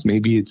 seconds.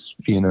 Maybe it's,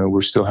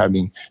 we're still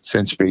having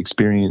sensory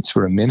experience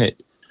for a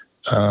minute,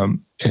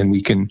 and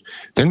we can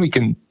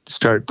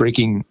start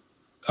breaking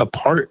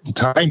apart the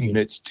time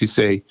units to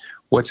say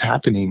what's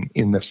happening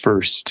in the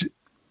first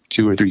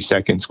 2 or 3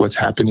 seconds, what's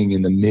happening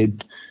in the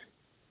mid,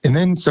 and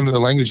then some of the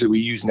language that we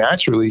use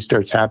naturally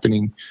starts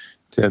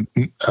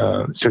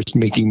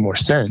making more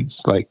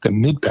sense, like the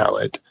mid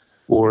palate,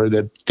 or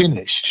the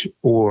finish,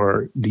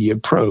 or the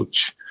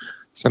approach.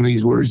 Some of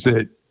these words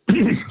that,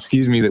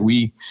 that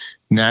we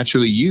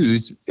naturally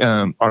use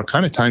are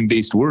kind of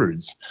time-based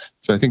words.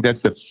 So I think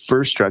that's the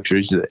first structure,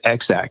 is the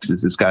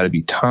x-axis. It's got to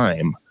be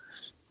time.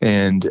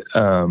 And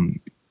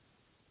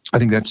I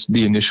think that's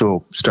the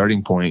initial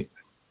starting point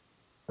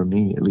for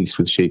me, at least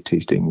with shape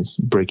tasting, is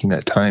breaking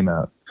that time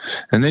out.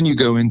 And then you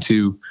go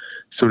into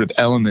sort of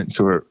elements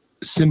or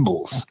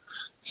symbols.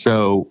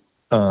 So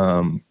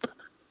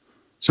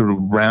sort of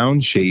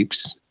round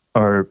shapes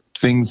are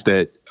things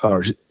that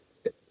are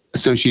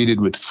associated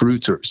with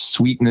fruits or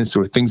sweetness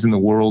or things in the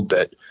world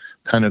that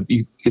kind of,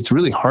 it's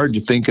really hard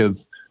to think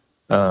of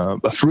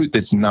a fruit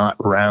that's not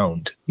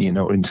round,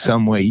 in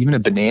some way. Even a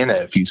banana,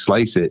 if you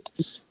slice it,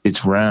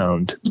 it's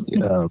round.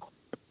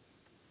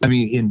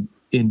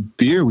 In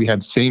beer, we have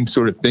the same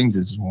sort of things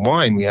as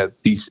wine. We have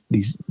these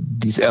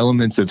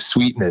elements of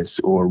sweetness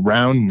or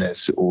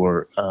roundness,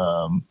 or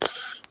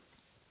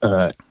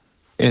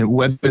and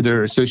whether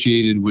they're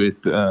associated with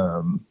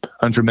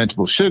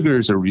unfermentable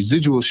sugars or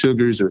residual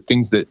sugars or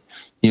things that,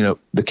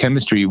 the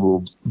chemistry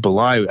will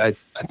belie, I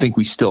think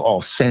we still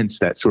all sense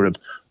that sort of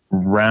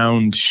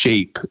round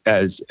shape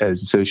as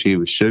associated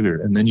with sugar.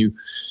 And then you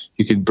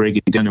can break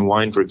it down in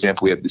wine. For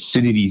example, we have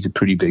acidity is a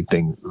pretty big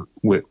thing.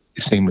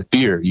 Same with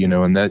beer,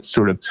 and that's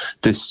sort of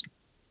this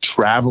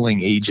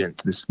traveling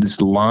agent, this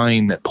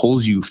line that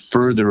pulls you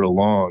further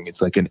along.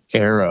 It's like an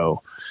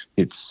arrow.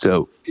 It's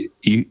so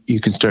you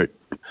can start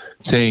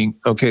saying,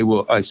 okay,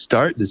 well, I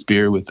start this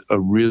beer with a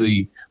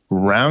really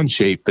round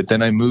shape, but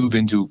then I move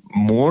into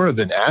more of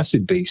an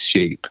acid-based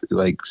shape.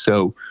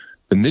 So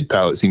the mid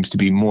palate seems to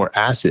be more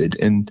acid.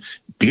 And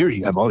beer,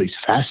 you have all these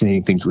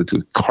fascinating things with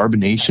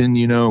carbonation,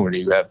 where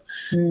you have,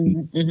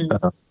 and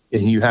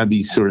you have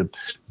these sort of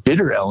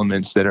bitter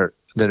elements that are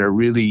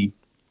really,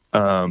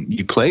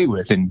 you play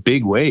with in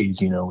big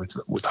ways,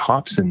 with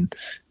hops and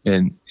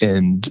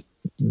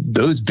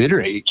those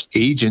bitter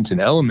agents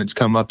and elements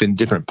come up in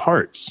different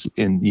parts.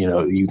 And,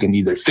 you can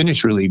either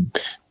finish really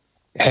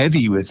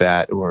heavy with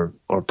that or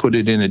put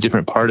it in a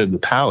different part of the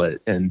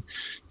palate. And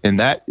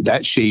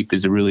that shape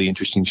is a really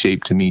interesting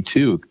shape to me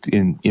too.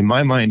 In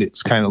my mind,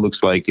 it's kind of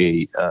looks like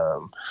a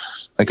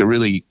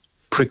really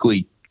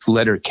prickly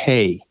letter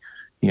K.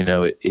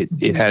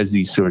 It has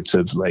these sorts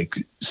of like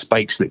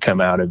spikes that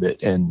come out of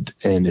it, and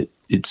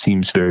it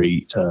seems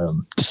very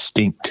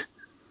distinct.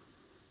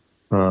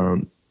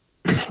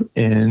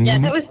 And yeah,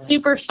 that was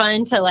super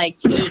fun to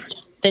take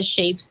the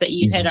shapes that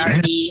you had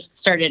already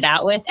started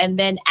out with and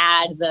then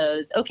add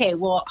those. Okay,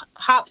 well,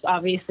 hops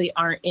obviously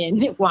aren't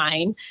in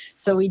wine,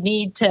 so we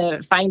need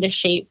to find a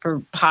shape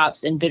for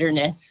hops and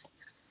bitterness.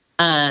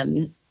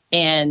 And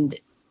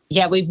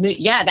yeah,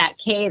 that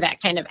K,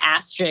 that kind of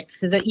asterisk,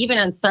 because even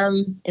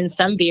in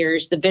some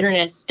beers, the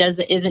bitterness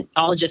isn't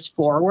all just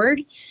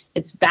forward,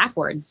 it's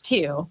backwards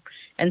too.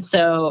 And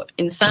so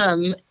in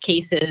some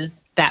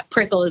cases, that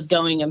prickle is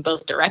going in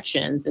both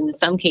directions. And in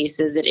some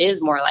cases, it is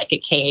more like a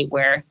K,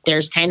 where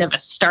there's kind of a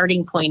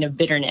starting point of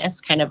bitterness,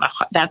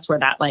 that's where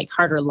that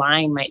harder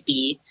line might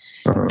be.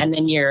 Uh-huh. And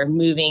then you're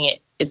moving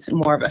it, it's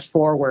more of a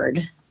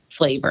forward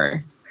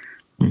flavor.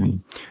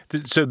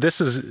 So this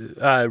is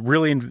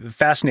really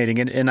fascinating,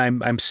 and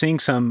I'm seeing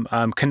some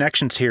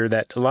connections here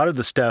that a lot of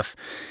the stuff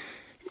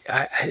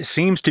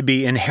seems to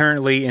be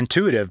inherently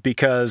intuitive,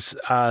 because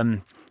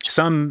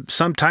some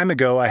time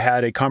ago I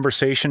had a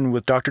conversation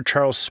with Dr.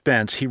 Charles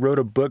Spence. He wrote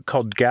a book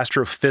called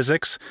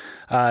Gastrophysics.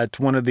 It's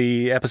one of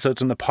the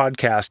episodes on the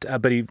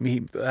podcast, but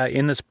he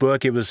in this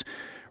book, it was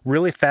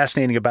really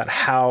fascinating about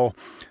how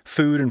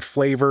food and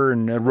flavor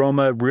and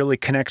aroma really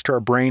connects to our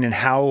brain and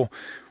how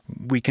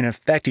we can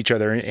affect each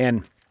other.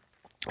 And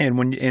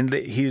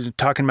he's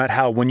talking about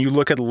how when you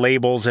look at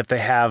labels, if they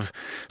have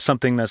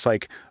something that's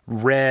like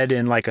red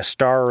and like a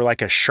star or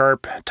like a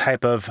sharp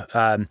type of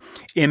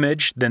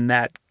image, then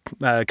that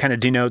kind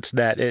of denotes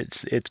that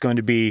it's going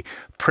to be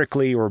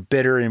prickly or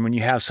bitter. And when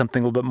you have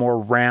something a little bit more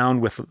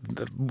round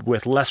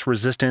with less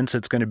resistance,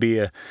 it's going to be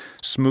a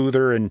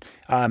smoother. And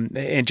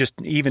just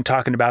even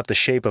talking about the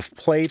shape of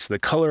plates, the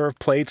color of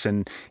plates,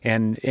 and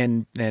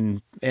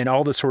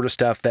all this sort of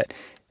stuff, that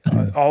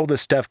all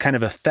this stuff kind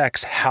of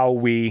affects how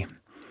we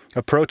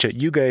approach it.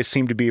 You guys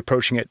seem to be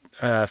approaching it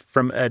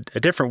from a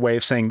different way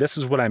of saying, this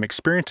is what I'm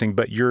experiencing,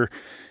 but you're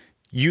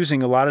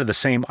using a lot of the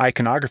same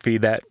iconography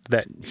that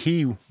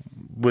he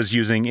was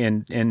using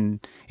in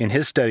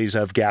his studies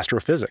of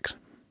gastrophysics.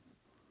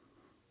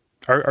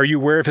 Are you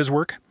aware of his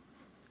work?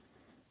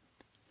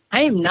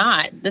 I am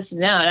not.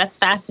 That's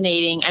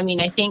fascinating. I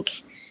mean, I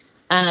think,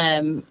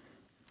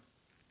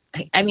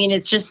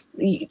 it's just,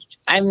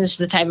 I'm just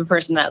the type of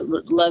person that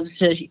loves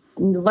to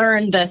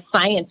learn the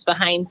science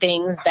behind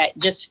things that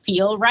just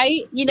feel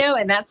right,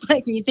 and that's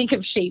like when you think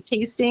of shape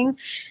tasting,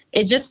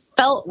 it just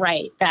felt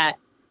right that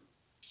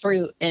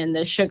fruit and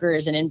the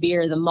sugars and in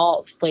beer, the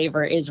malt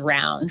flavor is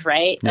round,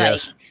 right?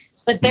 Yes.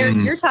 But there,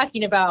 you're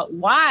talking about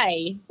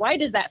why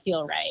does that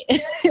feel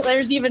right?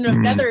 There's even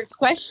another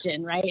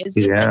question, right? It's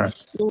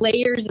just like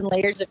layers and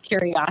layers of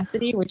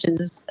curiosity, which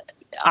is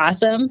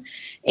awesome.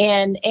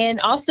 And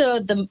also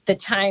the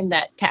time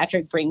that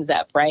Patrick brings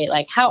up, right?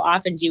 Like how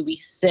often do we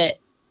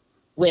sit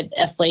with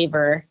a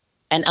flavor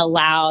and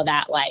allow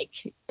that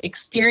like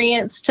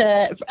experience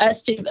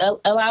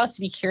allow us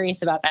to be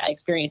curious about that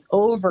experience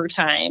over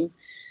time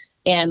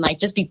and like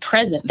just be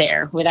present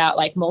there without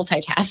like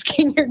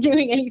multitasking or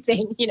doing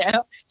anything,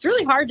 it's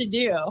really hard to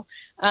do.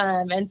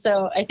 And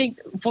so I think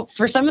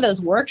for some of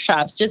those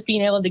workshops, just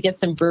being able to get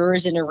some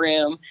brewers in a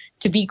room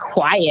to be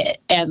quiet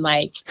and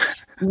like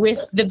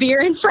with the beer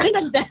in front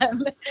of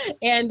them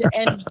and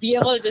be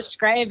able to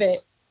describe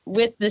it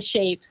with the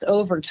shapes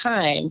over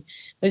time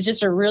was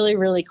just a really,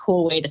 really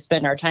cool way to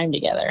spend our time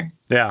together.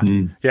 Yeah.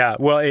 Yeah.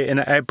 Well, and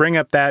I bring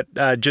up that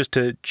just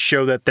to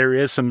show that there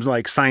is some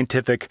like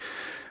scientific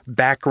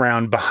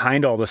background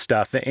behind all the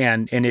stuff.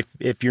 And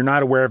if you're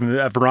not aware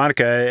of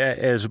Veronica,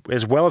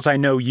 as well as I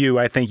know you,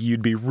 I think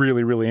you'd be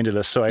really, really into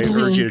this. So I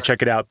urge you to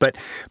check it out. But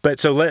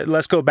so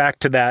let's go back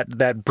to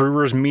that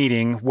brewers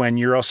meeting when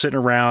you're all sitting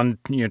around,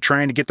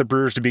 trying to get the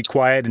brewers to be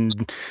quiet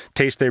and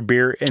taste their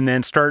beer and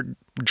then start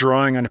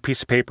drawing on a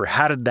piece of paper.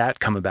 How did that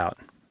come about?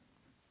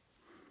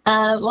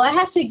 Well, I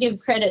have to give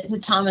credit to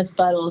Thomas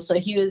Buttles. So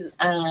he was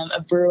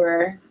a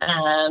brewer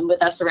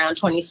with us around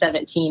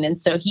 2017.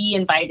 And so he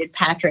invited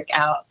Patrick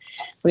out.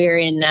 We were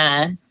in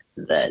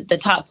the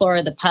top floor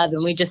of the pub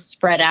and we just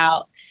spread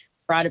out,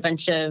 brought a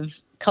bunch of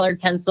colored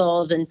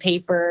pencils and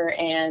paper.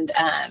 And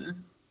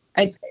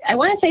I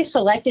want to say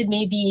selected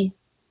maybe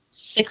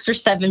 6 or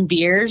 7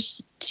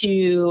 beers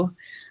to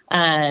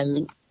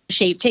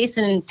shape taste.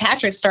 And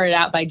Patrick started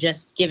out by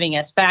just giving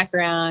us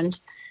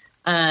background,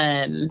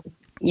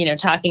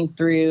 talking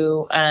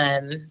through,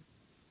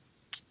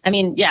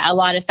 a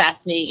lot of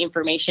fascinating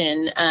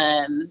information.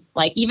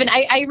 Like even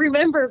I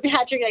remember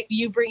Patrick, like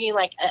you bringing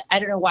like, I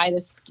don't know why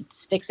this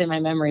sticks in my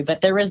memory,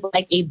 but there was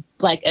like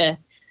a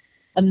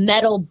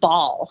metal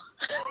ball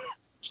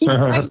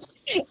and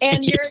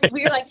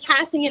we were like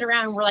passing it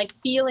around. We're like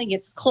feeling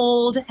it's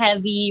cold,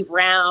 heavy,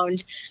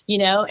 round,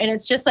 and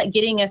it's just like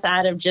getting us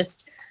out of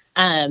just,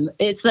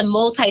 it's the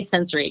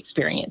multi-sensory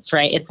experience,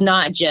 right? It's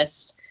not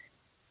just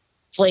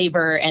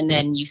flavor and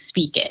then you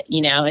speak it,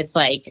 it's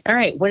like, all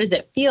right, what does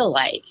it feel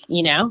like,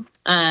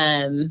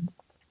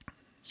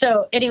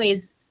 so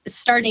anyways,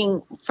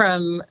 starting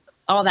from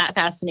all that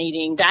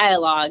fascinating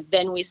dialogue,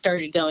 then we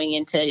started going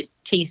into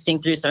tasting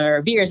through some of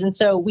our beers. And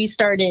so we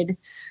started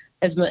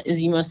as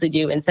you mostly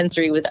do in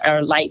sensory with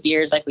our light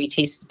beers, like we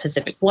tasted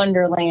Pacific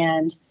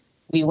Wonderland.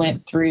 We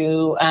went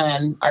through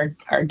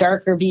our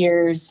darker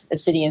beers,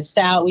 Obsidian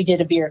Stout. We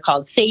did a beer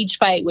called Sage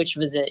Fight, which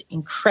was an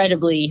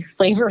incredibly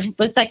flavorful.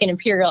 It's like an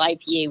imperial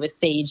IPA with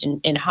sage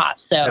and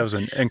hops. So that was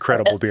an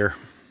incredible beer.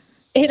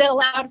 It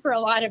allowed for a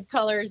lot of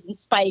colors and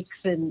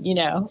spikes and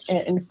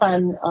and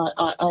fun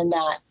on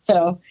that.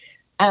 So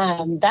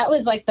that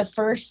was like the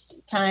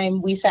first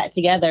time we sat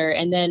together,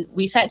 and then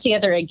we sat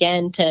together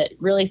again to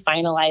really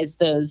finalize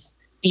those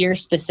beer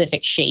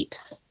specific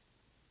shapes.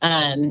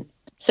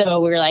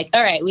 So we were like,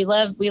 all right, we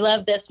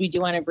love this. We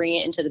do want to bring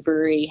it into the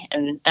brewery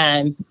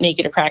and make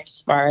it a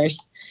practice of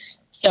ours.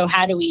 So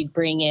how do we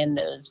bring in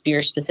those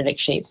beer specific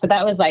shapes? So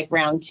that was like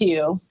round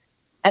 2.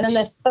 And then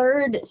the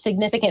third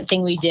significant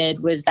thing we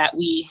did was that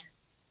we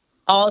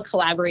all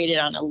collaborated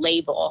on a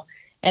label.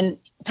 And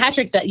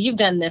Patrick, you've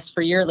done this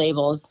for your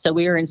labels, so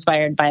we were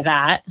inspired by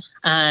that.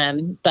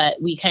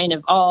 But we kind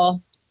of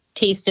all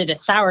tasted a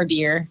sour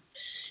beer,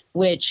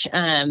 which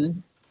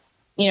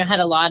had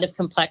a lot of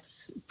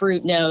complex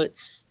fruit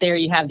notes. There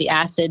you have the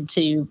acid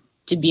to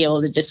be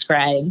able to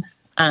describe.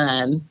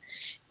 And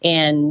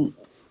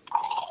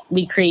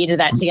we created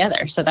that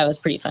together. So that was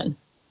pretty fun.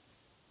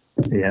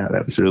 Yeah,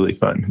 that was really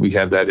fun. We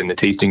have that in the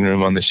tasting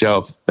room on the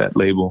shelf, that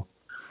label.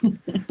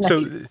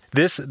 So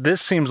this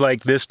seems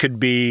like this could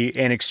be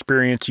an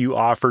experience you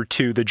offer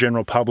to the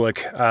general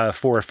public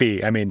for a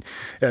fee. I mean,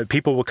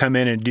 people will come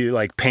in and do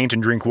like paint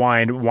and drink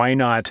wine. Why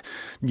not,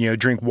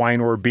 drink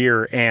wine or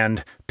beer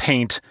and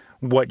paint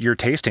what you're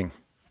tasting?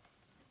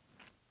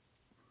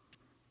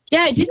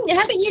 Yeah,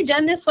 haven't you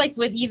done this like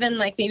with even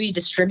like maybe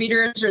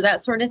distributors or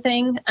that sort of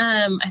thing?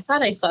 I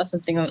thought I saw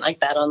something like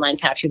that online,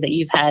 Patrick, that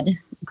you've had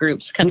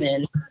groups come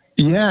in.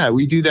 Yeah,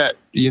 we do that.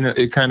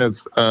 It kind of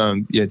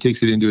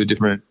takes it into a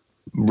different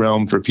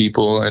realm for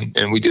people,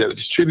 and we do that with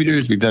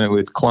distributors. We've done it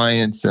with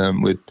clients,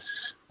 with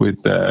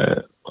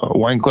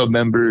wine club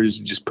members.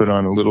 Just put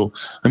on a little.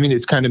 I mean,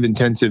 it's kind of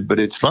intensive, but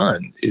it's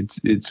fun.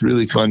 It's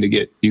really fun to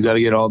get. You got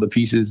to get all the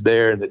pieces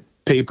there, the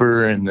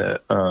paper and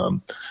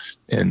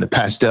the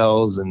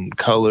pastels and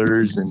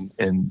colors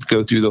and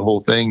go through the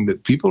whole thing.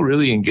 That people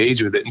really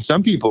engage with it, and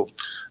some people,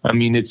 I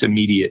mean, it's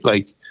immediate.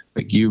 Like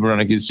you,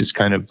 Veronica, is just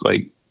kind of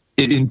like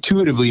it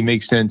intuitively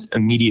makes sense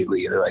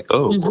immediately. And they're like,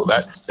 oh, well,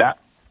 that's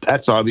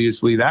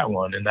obviously that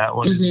one, and that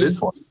one is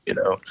this one,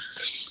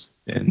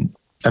 And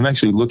I'm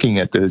actually looking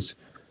at those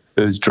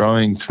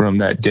drawings from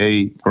that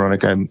day,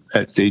 Veronica. I'm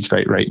at Sage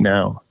Fight right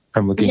now.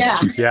 I'm looking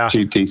at these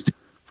shape tasting.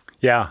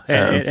 Yeah,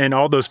 and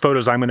all those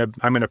photos I'm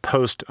gonna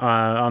post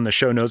on the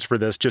show notes for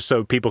this, just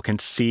so people can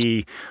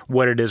see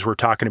what it is we're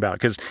talking about.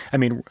 Because I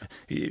mean,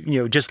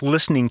 just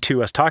listening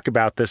to us talk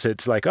about this,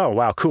 it's like, oh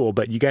wow, cool.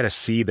 But you got to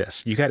see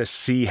this. You got to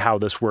see how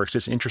this works.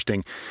 It's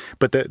interesting.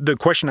 But the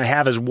question I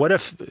have is, what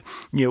if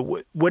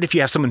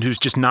you have someone who's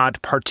just not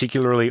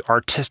particularly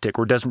artistic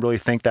or doesn't really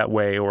think that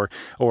way, or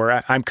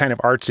I'm kind of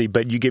artsy,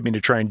 but you get me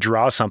to try and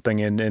draw something,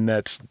 and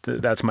that's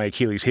my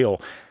Achilles heel.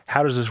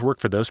 How does this work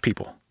for those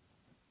people?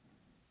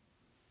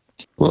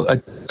 Well, I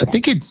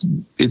think it's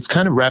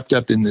kind of wrapped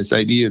up in this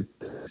idea of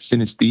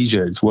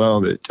synesthesia as well,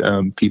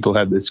 that people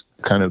have this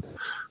kind of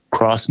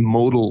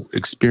cross-modal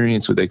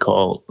experience, what they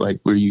call, like,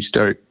 where you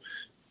start,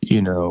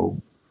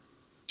 you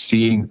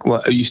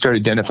start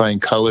identifying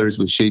colors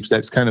with shapes.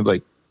 That's kind of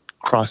like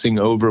crossing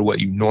over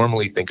what you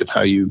normally think of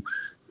how you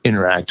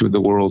interact with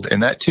the world.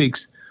 And that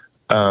takes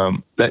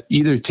that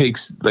either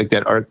takes like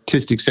that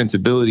artistic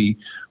sensibility,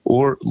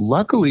 or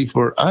luckily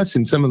for us,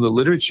 in some of the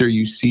literature,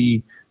 you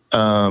see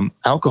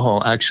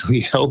alcohol actually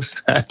helps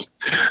that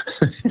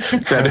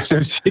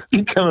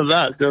association come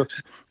about. So,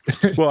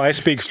 well, I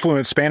speak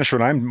fluent Spanish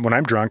when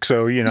I'm drunk,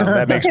 so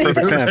that makes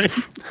perfect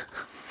sense.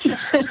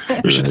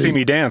 You should see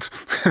me dance.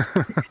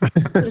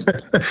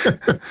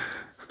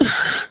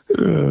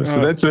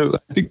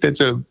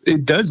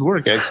 It does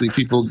work, actually.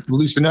 People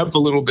loosen up a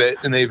little bit,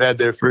 and they've had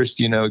their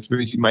first,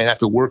 experience. You might have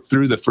to work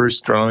through the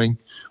first drawing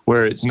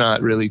where it's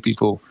not really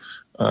people,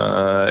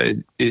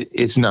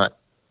 it's not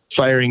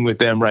firing with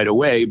them right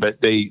away,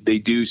 but they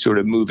do sort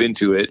of move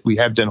into it. We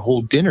have done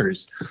whole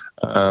dinners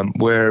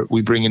where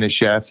we bring in a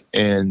chef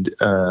and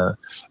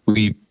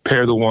we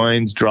pair the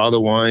wines, draw the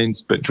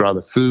wines, but draw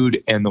the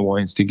food and the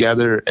wines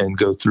together and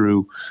go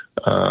through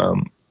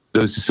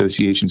those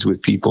associations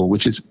with people,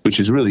 which is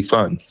really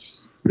fun.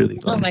 Really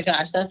fun. Oh my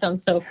gosh, that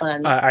sounds so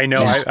fun. I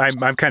know. Yeah.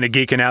 I'm kind of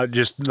geeking out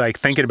just like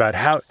thinking about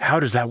how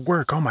does that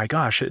work? Oh my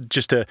gosh,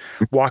 just to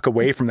walk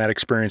away from that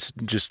experience,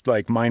 just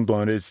like mind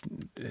blown. Is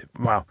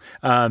wow.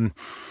 We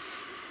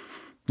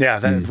got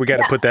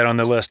to put that on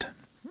the list.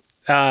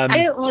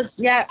 I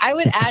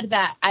would add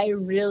that I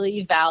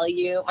really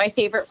value, my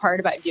favorite part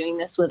about doing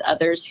this with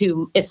others,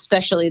 who,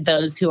 especially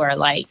those who are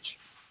like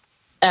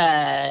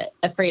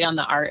afraid on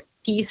the art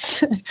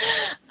piece,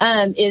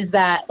 is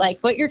that like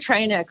what you're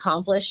trying to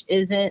accomplish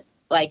isn't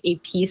like a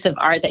piece of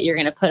art that you're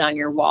going to put on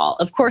your wall.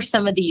 Of course,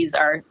 some of these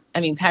are,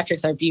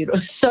 Patrick's are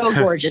beautiful, so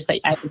gorgeous that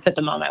I could put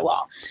them on my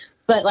wall.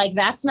 But like,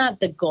 that's not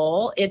the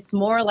goal. It's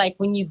more like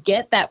when you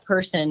get that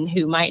person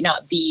who might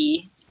not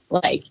be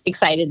like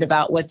excited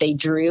about what they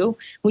drew,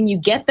 when you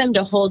get them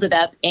to hold it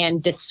up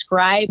and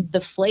describe the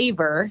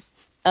flavor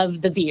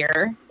of the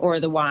beer or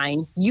the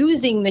wine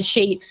using the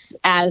shapes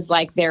as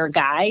like their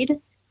guide,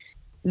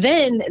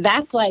 then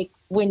that's like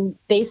when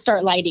they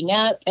start lighting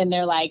up and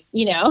they're like,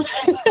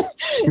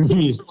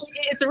 it's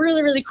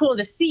really, really cool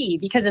to see,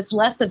 because it's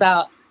less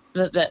about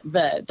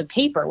the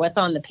paper, what's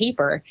on the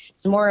paper.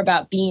 It's more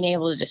about being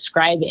able to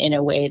describe it in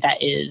a way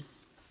that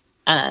is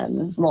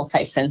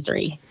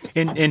multisensory.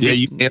 You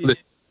nailed it.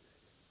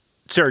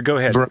 Sorry, go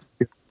ahead.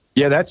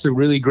 Yeah, that's a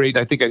really great,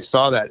 I think I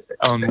saw that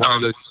on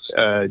one of those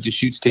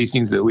Deschutes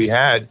tastings that we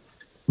had,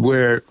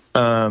 where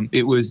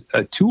it was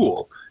a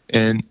tool.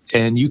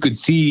 And you could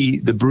see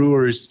the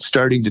brewers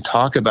starting to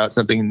talk about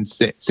something and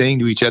saying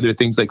to each other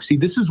things like, see,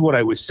 this is what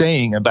I was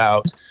saying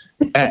about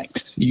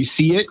X. You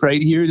see it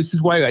right here? This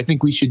is why I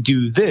think we should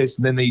do this.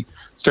 And then they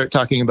start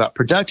talking about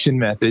production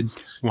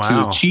methods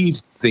to achieve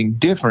something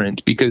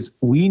different, because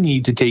we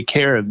need to take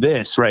care of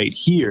this right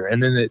here.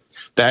 And then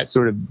that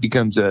sort of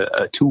becomes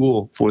a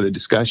tool for the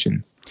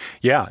discussion.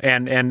 Yeah,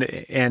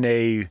 and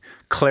a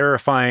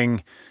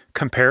clarifying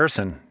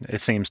comparison,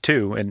 it seems,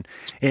 too. And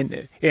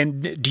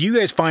do you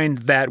guys find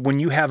that when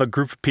you have a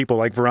group of people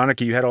like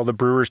Veronica, you had all the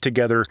brewers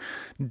together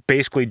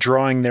basically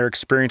drawing their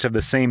experience of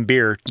the same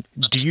beer,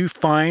 do you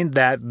find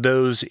that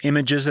those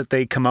images that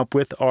they come up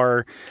with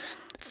are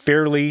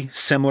fairly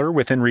similar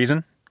within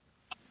reason?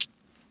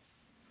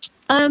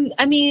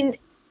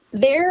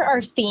 There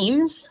are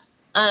themes,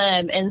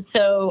 and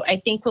so I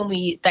think when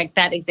we, like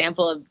that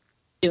example of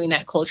doing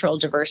that cultural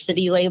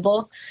diversity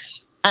label,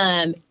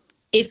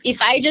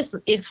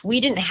 if we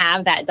didn't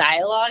have that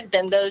dialogue,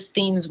 then those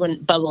themes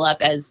wouldn't bubble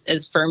up as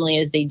firmly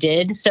as they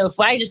did. So if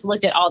I just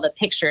looked at all the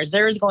pictures,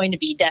 there's going to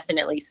be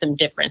definitely some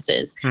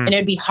differences, and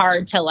it'd be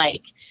hard to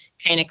like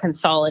kind of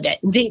consolidate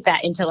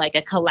that into like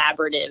a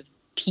collaborative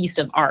piece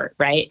of art,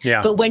 right?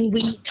 Yeah. But when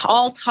we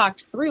all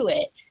talked through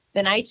it,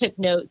 then I took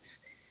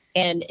notes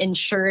and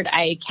ensured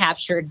I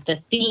captured the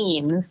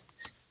themes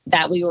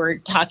that we were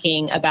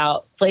talking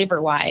about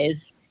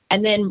flavor-wise,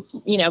 and then,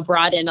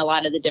 brought in a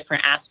lot of the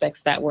different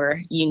aspects that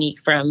were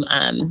unique from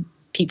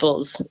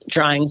people's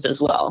drawings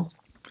as well.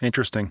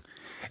 Interesting.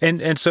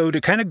 And so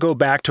to kind of go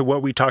back to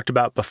what we talked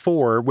about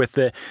before with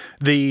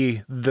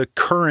the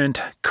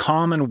current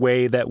common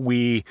way that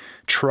we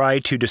try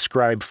to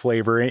describe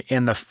flavor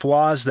and the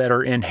flaws that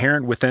are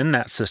inherent within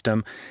that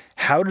system,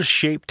 how does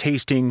shape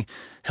tasting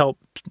help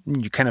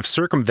you kind of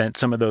circumvent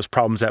some of those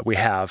problems that we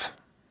have?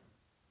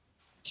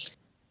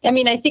 I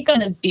mean, I think on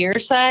the beer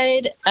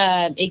side,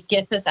 it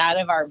gets us out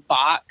of our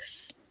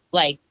box.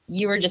 Like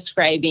you were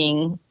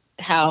describing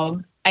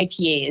how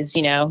IPAs,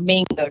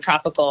 mango,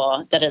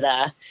 tropical,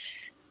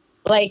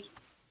 like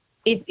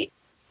if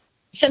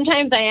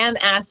sometimes I am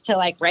asked to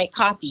like write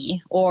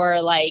copy or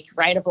like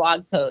write a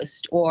blog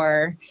post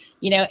or,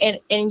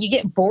 and you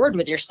get bored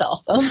with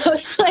yourself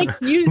almost like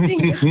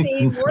using the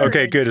same words.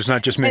 Okay, good. It's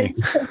not just me.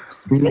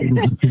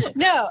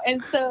 No.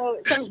 And so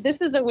this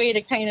is a way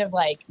to kind of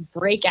like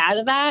break out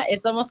of that.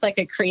 It's almost like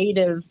a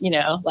creative,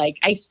 like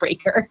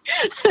icebreaker.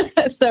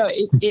 So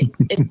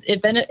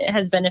it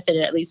has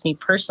benefited at least me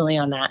personally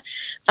on that.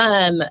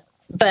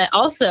 But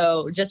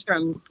also just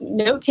from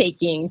note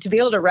taking to be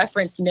able to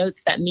reference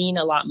notes that mean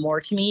a lot more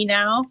to me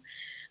now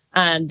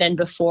than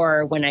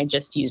before when I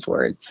just used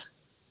words.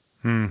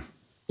 Yeah.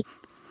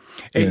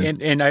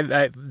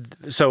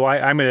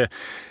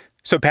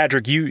 So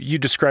Patrick, you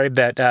described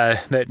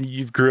that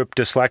you grew up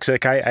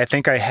dyslexic. I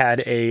think I had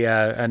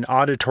an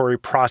auditory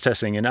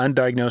processing, an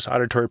undiagnosed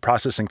auditory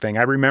processing thing.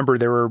 I remember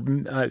there were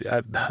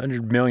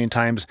 100 million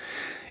times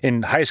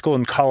in high school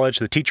and college,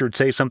 the teacher would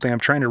say something. I'm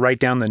trying to write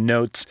down the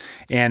notes,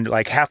 and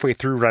like halfway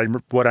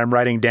through what I'm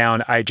writing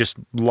down, I just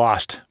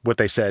lost what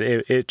they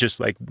said. It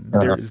just like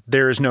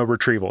there is no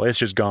retrieval. It's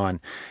just gone.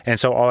 And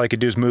so all I could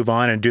do is move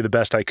on and do the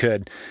best I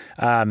could.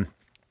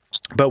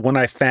 But when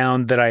I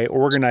found that I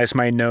organized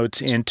my notes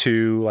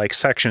into like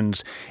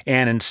sections,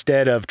 and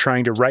instead of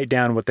trying to write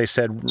down what they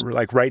said,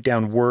 like write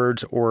down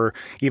words or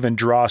even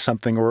draw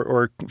something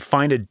or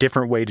find a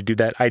different way to do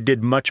that, I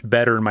did much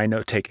better in my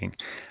note taking.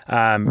 So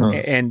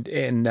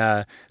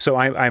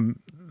I'm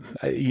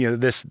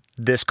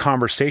this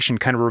conversation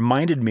kind of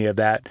reminded me of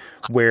that,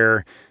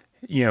 where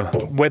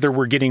whether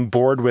we're getting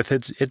bored with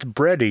it's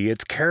bready,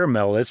 it's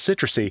caramel, it's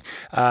citrusy,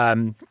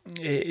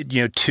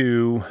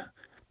 to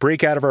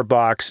break out of our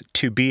box,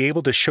 to be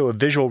able to show a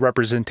visual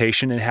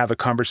representation and have a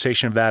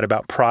conversation of that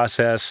about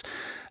process,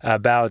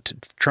 about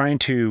trying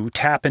to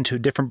tap into a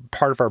different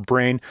part of our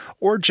brain,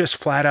 or just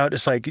flat out,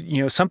 it's like,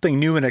 something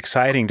new and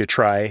exciting to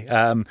try.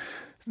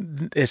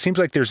 It seems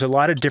like there's a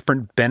lot of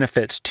different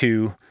benefits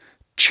to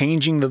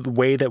changing the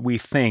way that we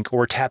think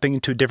or tapping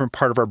into a different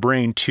part of our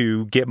brain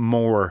to get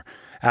more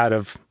out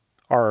of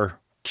our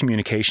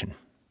communication.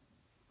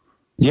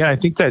 Yeah, I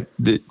think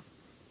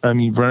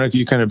Veronica,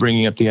 you're kind of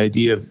bringing up the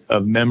idea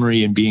of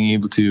memory and being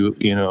able to,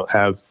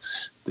 have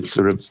this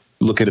sort of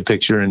look at a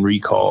picture and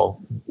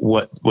recall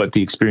what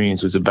the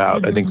experience was about.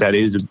 Mm-hmm. I think that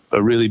is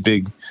a really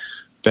big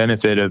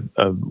benefit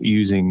of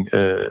using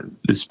the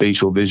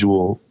spatial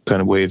visual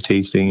kind of way of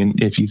tasting.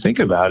 And if you think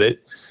about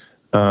it,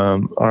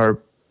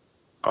 our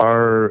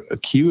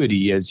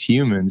acuity as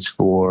humans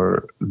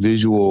for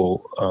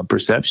visual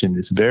perception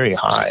is very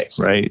high,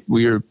 right?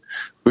 We're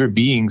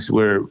beings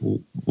where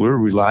we're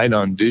relied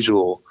on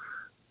visual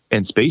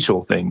and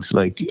spatial things.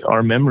 Like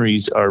our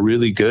memories are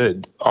really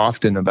good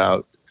often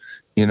about,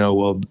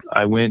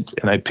 I went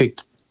and I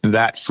picked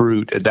that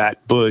fruit at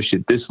that bush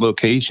at this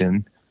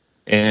location,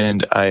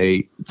 and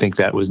I think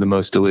that was the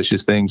most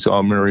delicious thing. So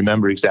I'm going to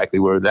remember exactly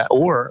where that,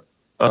 or,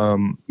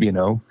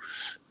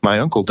 my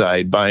uncle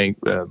died by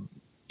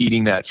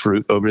eating that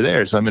fruit over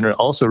there. So I'm going to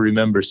also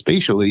remember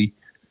spatially.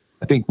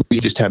 I think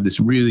we just have this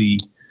really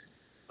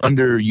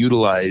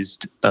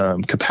underutilized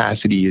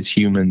capacity as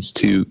humans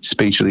to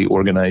spatially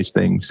organize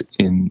things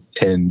and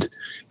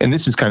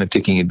this is kind of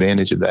taking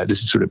advantage of that.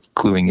 This is sort of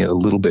cluing it a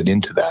little bit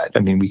into that. I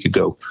mean, we could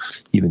go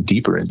even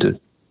deeper into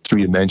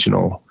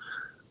three-dimensional,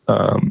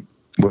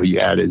 where you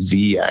add a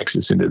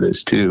Z-axis into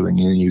this too, and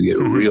you get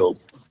a real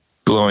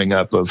blowing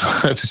up of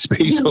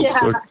spatial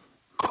sort of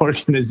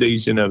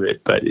organization of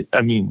it. But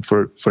I mean,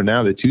 for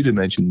now, the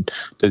two-dimension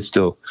does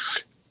still,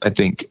 I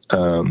think,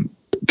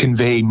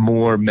 convey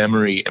more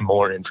memory and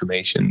more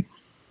information.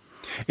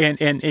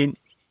 And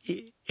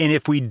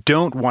if we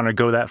don't want to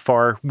go that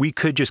far, we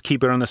could just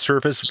keep it on the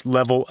surface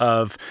level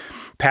of,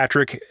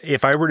 Patrick,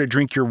 if I were to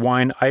drink your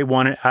wine, I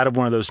want it out of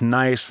one of those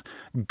nice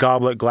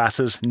goblet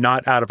glasses,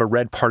 not out of a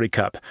red party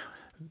cup.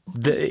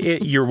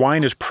 Your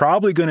wine is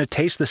probably going to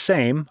taste the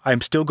same.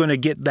 I'm still going to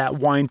get that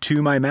wine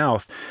to my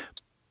mouth,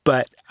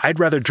 but I'd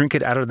rather drink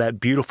it out of that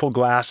beautiful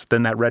glass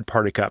than that red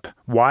party cup.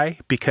 Why?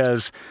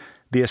 Because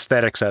the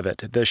aesthetics of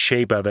it, the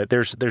shape of it,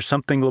 there's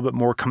something a little bit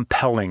more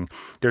compelling.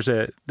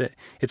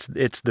 It's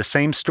the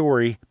same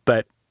story,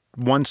 but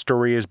one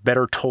story is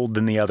better told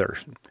than the other,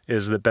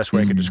 is the best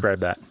way I could describe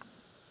that.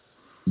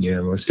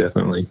 Yeah, most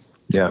definitely.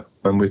 Yeah,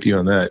 I'm with you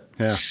on that.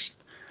 Yeah.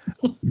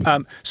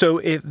 So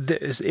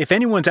if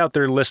anyone's out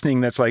there listening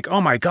that's like, oh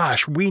my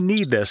gosh, we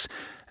need this,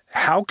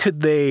 how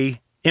could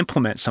they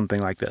implement something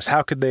like this?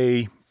 How could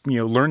they,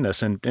 learn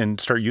this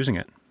and start using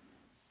it?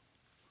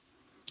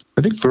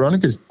 I think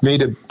Veronica's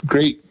made a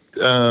great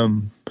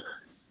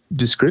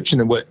description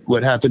of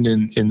what happened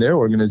in their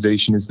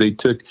organization is they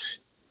took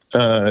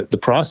the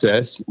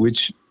process,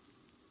 which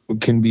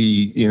can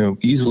be,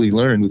 easily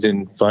learned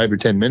within 5 or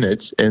 10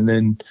 minutes, and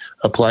then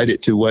applied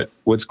it to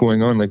what's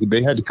going on. Like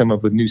they had to come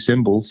up with new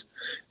symbols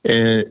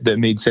that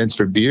made sense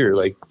for beer.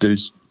 Like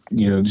there's,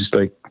 just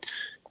like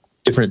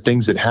different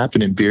things that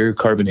happen in beer,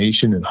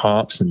 carbonation and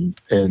hops and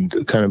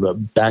kind of a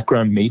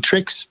background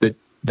matrix that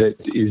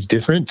is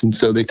different. And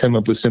so they come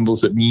up with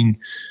symbols that mean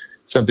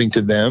something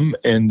to them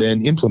and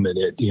then implement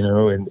it,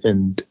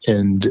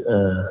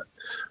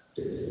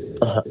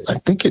 I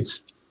think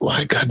it's,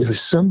 there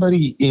was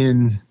somebody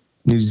in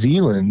New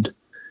Zealand.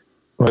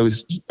 I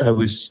was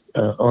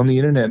on the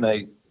internet, and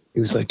it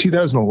was like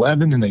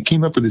 2011, and I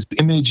came up with this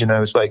image, and I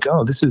was like,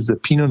 oh, this is a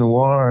Pinot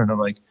Noir. And I'm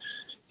like,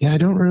 yeah, I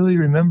don't really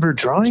remember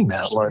drawing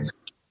that one.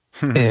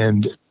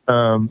 And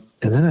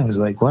then I was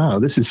like, wow,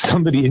 this is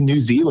somebody in New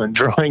Zealand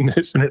drawing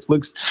this, and it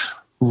looks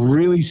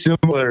really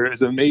similar.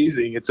 It's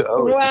amazing. It's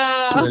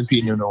a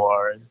Pinot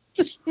Noir.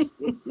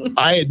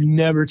 I had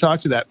never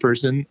talked to that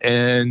person,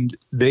 and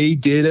they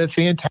did a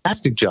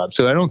fantastic job.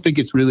 So I don't think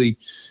it's really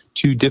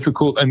too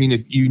difficult. I mean,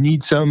 if you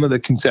need some of the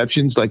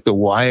conceptions, like the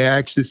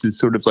y-axis is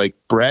sort of like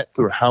breadth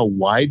or how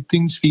wide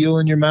things feel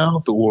in your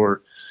mouth,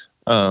 or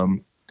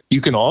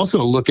you can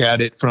also look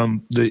at it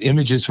from the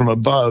images from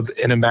above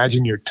and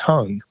imagine your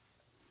tongue,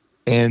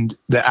 and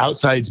the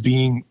outsides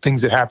being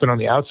things that happen on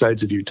the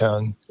outsides of your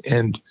tongue,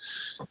 and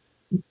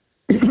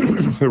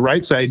the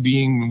right side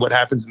being what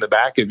happens in the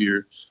back of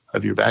your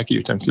back of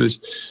your tongue. So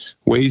there's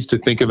ways to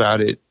think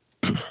about it,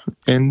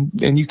 and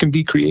you can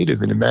be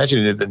creative and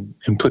imaginative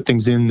and put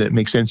things in that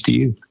make sense to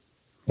you.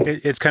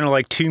 It's kind of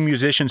like two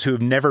musicians who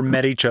have never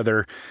met each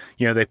other.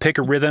 They pick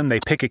a rhythm,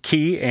 they pick a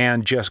key,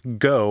 and just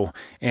go.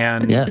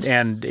 And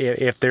and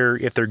if they're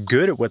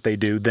good at what they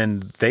do,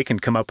 then they can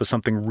come up with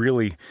something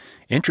really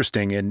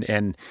interesting.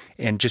 And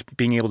just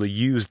being able to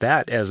use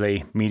that as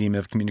a medium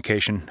of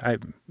communication,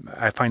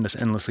 I find this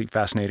endlessly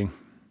fascinating.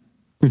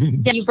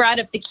 Yeah, you brought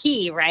up the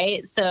key,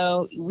 right?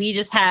 So we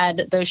just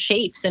had those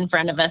shapes in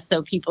front of us,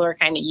 so people are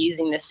kind of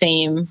using the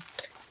same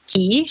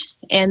key.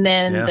 And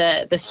then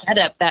the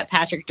setup that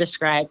Patrick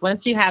described,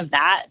 once you have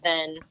that,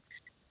 then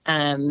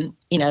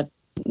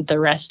the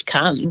rest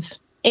comes.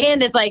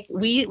 And it's like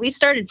we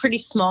started pretty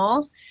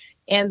small,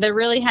 and there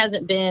really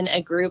hasn't been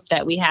a group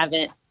that we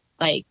hasn't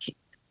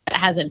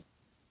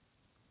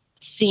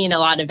seen a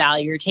lot of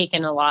value or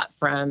taken a lot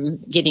from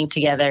getting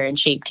together and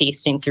shape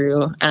tasting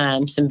through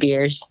some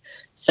beers.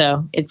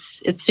 So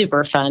it's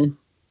super fun.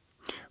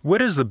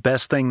 What is the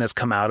best thing that's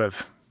come out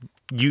of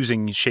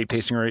using shape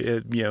tasting,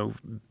 or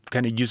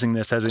kind of using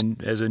this as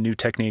a new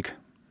technique?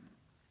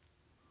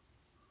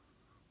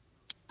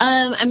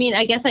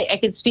 I guess I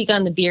could speak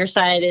on the beer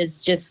side.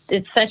 Is just,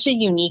 it's such a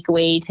unique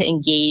way to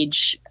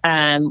engage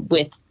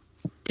with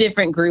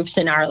different groups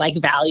in our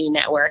value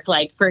network.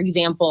 Like, for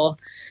example,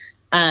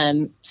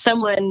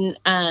 someone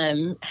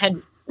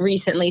had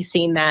recently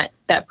seen that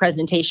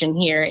presentation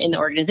here in the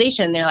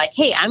organization. They're like,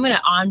 hey, I'm going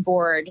to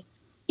onboard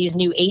these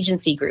new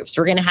agency groups.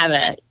 We're going to have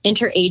an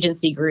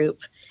interagency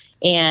group.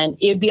 And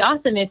it would be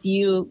awesome if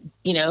you,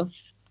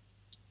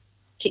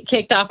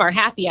 kicked off our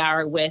happy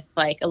hour with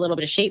a little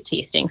bit of shape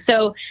tasting.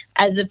 So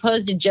as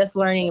opposed to just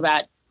learning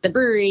about the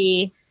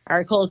brewery,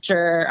 our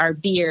culture, our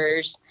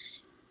beers,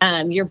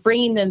 you're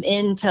bringing them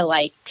in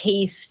to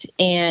taste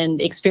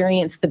and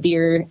experience the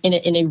beer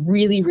in a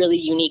really, really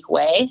unique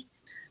way.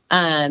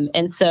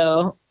 And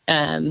so,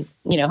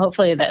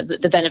 hopefully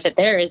the benefit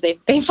there is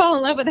they fall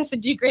in love with us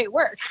and do great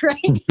work,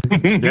 right?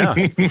 Yeah.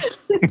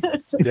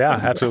 Yeah,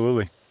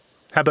 absolutely.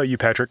 How about you,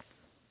 Patrick?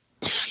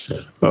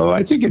 Oh,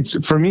 I think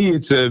for me,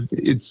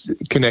 it's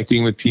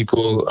connecting with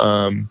people,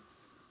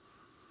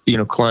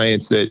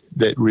 clients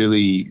that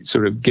really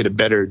sort of get a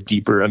better,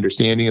 deeper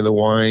understanding of the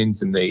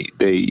wines. And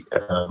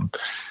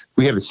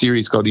we have a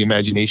series called the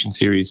Imagination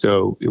series.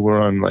 So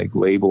we're on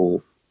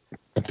label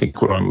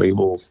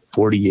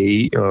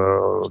 48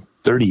 or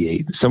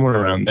 38, somewhere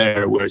around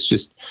there, where it's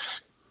just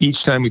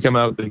each time we come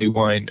out with a new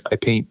wine, I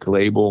paint the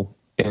label,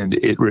 and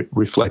it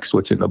reflects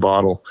what's in the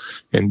bottle.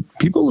 And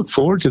people look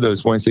forward to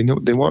those wines. They know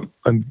they want.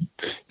 I'm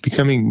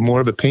becoming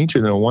more of a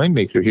painter than a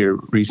winemaker here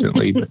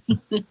recently. But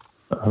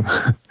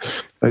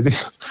I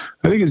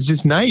think it's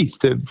just nice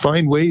to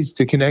find ways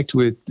to connect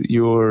with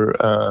your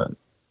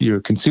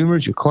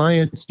consumers, your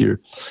clients,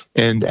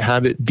 and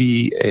have it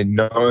be a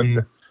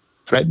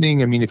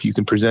non-threatening. I mean, if you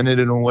can present it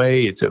in a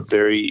way, it's a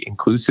very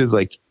inclusive.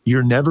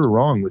 You're never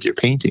wrong with your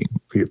painting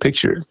or your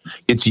picture.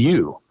 It's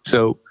you.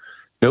 So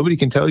nobody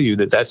can tell you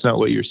that that's not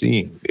what you're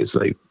seeing. It's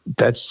that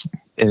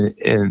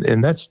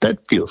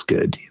feels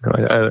good.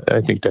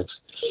 I think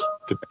that's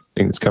the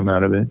thing that's come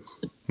out of it.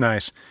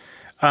 Nice.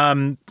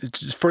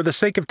 For the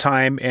sake of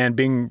time and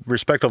being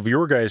respectful of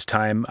your guys'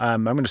 time,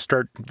 I'm going to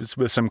start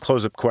with some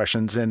close-up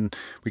questions, and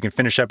we can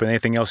finish up with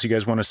anything else you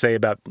guys want to say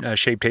about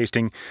shape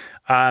tasting.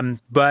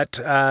 But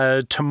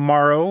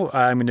tomorrow,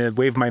 I'm going to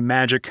wave my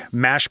magic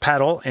mash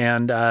paddle,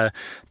 and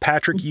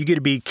Patrick, you get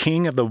to be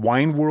king of the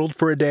wine world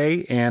for a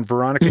day, and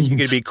Veronica, you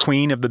get to be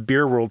queen of the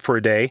beer world for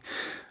a day.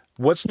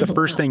 What's the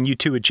first thing you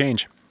two would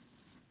change?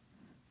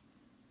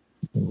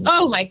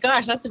 Oh my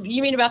gosh,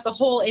 you mean about the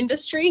whole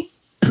industry?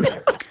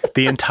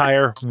 The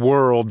entire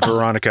world,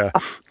 Veronica.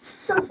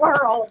 The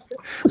world.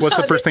 What's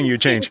the first thing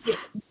you'd change?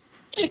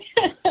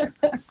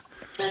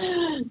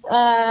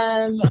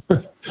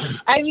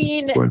 I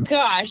mean,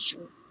 gosh,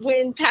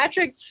 when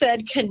Patrick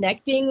said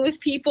connecting with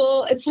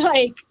people, it's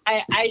like, I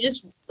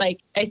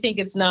think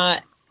it's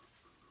not,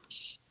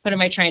 what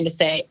am I trying to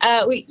say?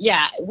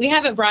 We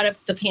haven't brought up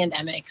the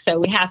pandemic, so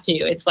we have to.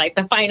 It's like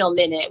the final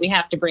minute, we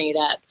have to bring it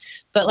up.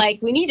 But like,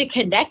 we need to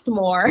connect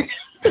more.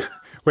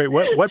 Wait,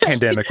 what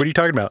pandemic? What are you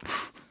talking about?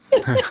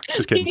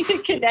 Just kidding. We need to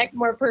connect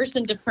more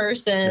person to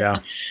person. Yeah.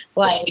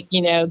 Like,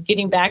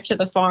 getting back to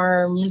the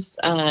farms,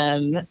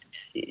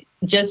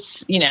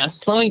 just,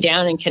 slowing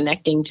down and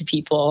connecting to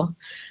people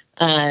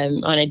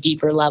on a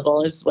deeper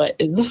level is what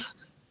is.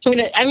 I'm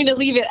gonna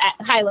leave it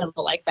at high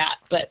level like that,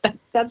 but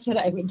that's what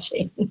I would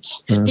change.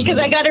 Because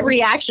I got a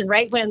reaction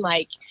right when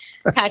like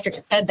Patrick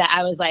said that.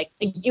 I was like,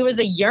 it was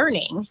a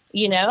yearning,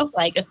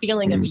 like a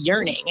feeling of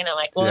yearning, and I'm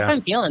like, well, if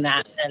I'm feeling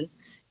that, then it's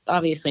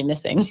obviously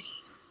missing.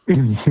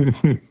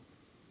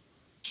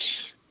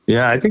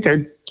 Yeah, I think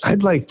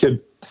I'd like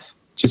to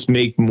just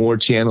make more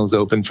channels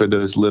open for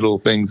those little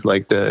things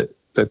like the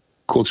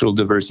Cultural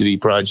Diversity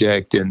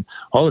Project and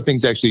all the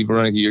things actually,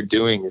 Veronica, you're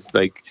doing is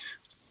like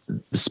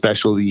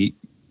especially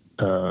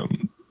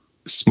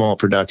small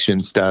production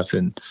stuff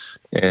and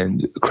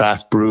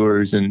craft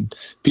brewers and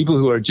people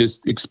who are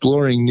just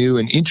exploring new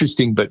and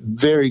interesting but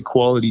very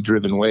quality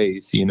driven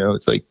ways.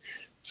 It's like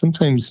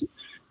sometimes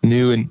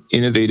new and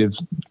innovative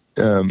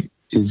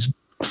is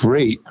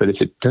great, but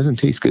if it doesn't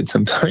taste good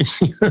sometimes,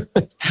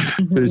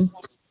 there's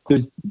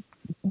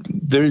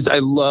I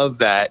love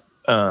that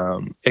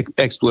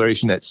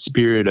exploration, that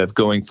spirit of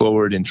going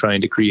forward and trying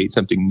to create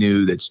something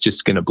new that's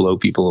just going to blow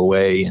people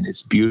away and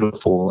it's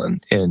beautiful,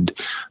 and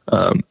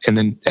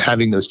then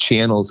having those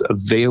channels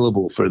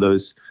available for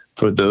those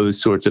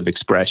sorts of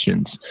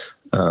expressions.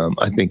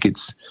 I think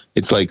it's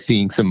like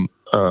seeing some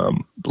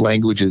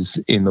languages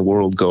in the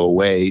world go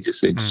away,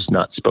 it's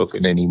not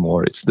spoken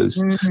anymore. It's those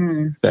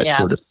that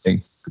sort of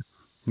thing.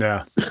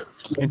 Yeah,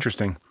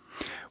 interesting.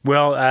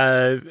 Well,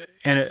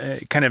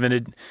 and kind of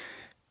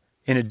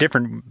in a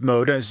different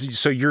mode.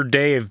 So your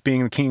day of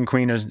being the king and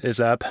queen is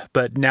up,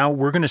 but now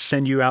we're going to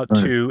send you out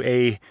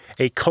to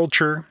a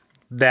culture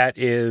that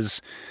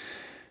is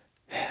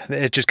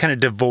it's just kind of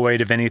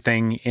devoid of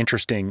anything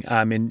interesting.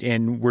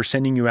 And we're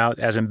sending you out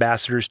as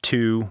ambassadors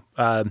to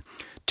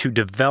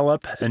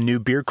develop a new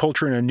beer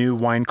culture and a new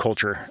wine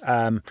culture.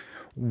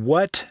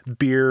 What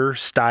beer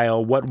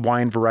style, what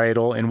wine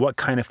varietal, and what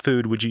kind of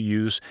food would you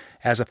use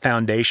as a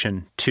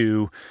foundation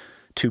to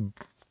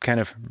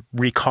kind of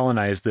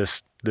recolonize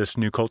this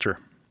new culture?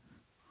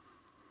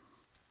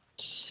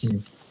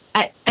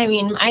 I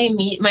mean,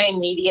 my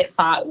immediate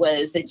thought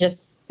was it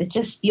just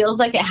feels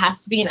like it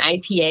has to be an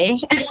IPA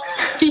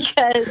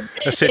because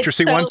a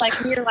citrusy one. Like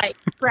you're like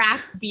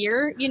craft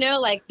beer,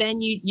 like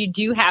then you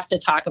do have to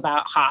talk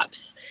about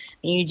hops,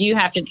 and you do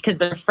have to, because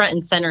they're front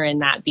and center in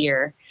that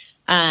beer.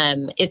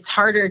 It's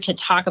harder to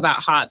talk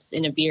about hops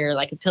in a beer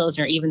like a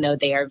Pilsner, even though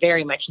they are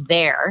very much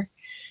there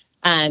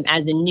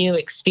as a new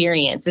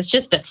experience. It's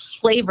just a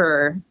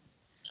flavor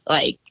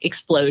like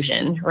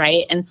explosion,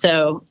 right? And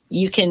so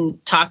you can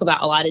talk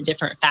about a lot of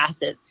different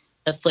facets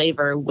of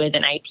flavor with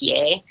an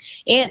IPA,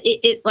 and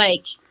it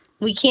like,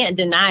 we can't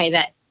deny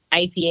that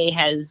IPA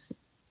has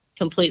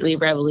completely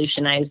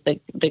revolutionized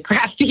the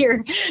craft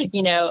beer.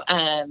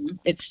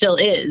 It still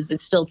is.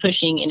 It's still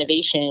pushing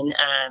innovation.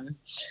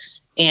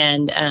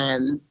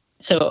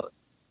 So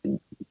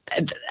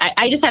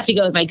I just have to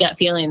go with my gut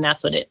feeling. And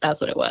that's what it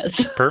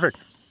was.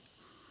 Perfect.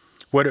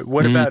 What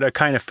about a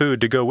kind of food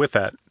to go with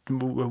that?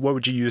 What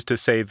would you use to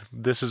say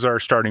this is our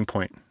starting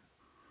point?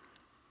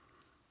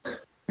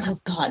 Oh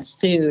God,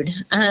 food.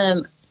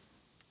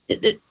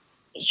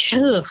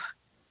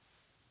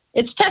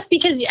 It's tough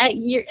because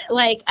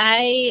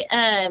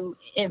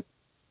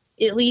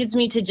it leads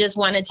me to just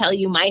want to tell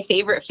you my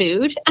favorite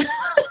food.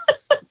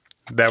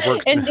 That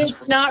works. And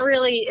it's not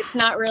really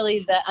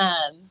the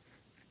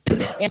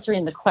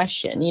answering the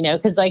question,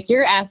 because like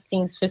you're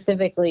asking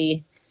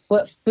specifically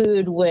what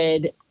food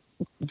would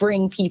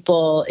bring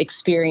people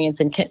experience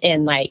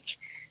and like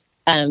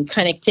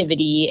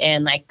connectivity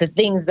and like the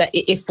things that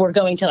if we're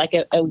going to like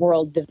a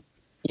world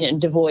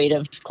devoid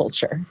of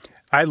culture.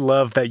 I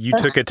love that you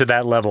took it to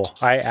that level.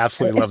 I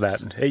absolutely love that.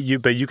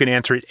 But you can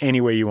answer it any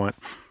way you want.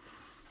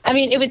 I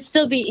mean, it would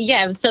still be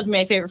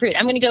my favorite food.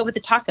 I'm going to go with the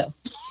taco.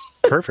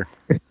 Perfect.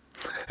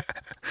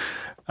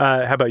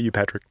 How about you,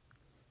 Patrick?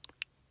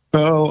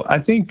 Oh, I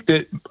think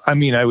that,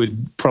 I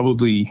would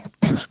probably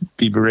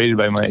be berated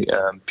by my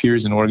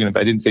peers in Oregon if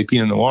I didn't say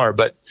Pinot Noir,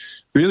 but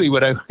really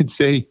what I would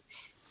say,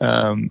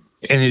 and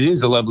it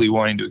is a lovely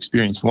wine to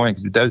experience wine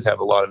because it does have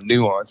a lot of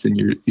nuance, and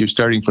you're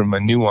starting from a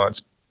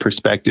nuanced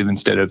perspective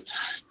instead of,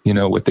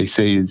 what they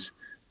say is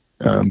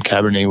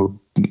Cabernet will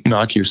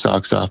knock your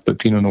socks off, but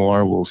Pinot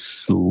Noir will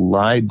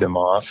slide them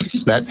off.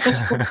 That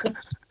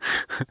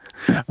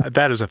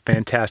is a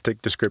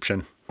fantastic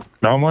description.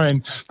 not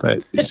mine,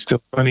 but it's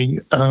still funny.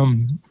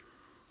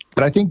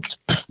 But I think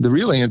the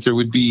real answer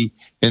would be,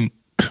 and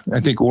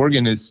I think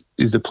Oregon is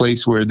a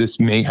place where this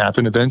may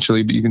happen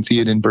eventually, but you can see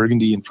it in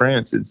Burgundy in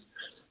France, is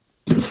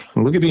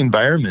look at the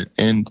environment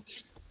and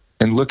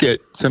look at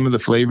some of the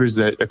flavors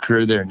that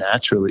occur there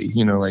naturally.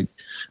 You know, like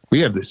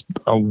we have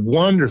a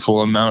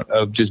wonderful amount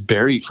of just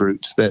berry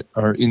fruits that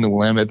are in the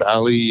Willamette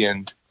Valley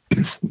and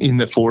in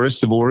the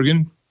forests of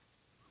Oregon,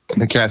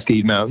 the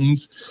Cascade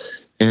Mountains.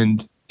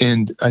 And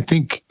I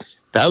think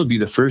that would be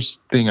the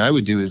first thing I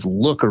would do, is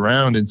look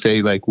around and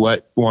say, like,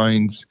 what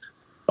wines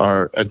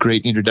are a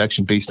great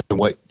introduction based on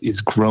what is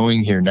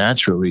growing here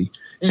naturally.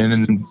 Mm-hmm.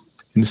 And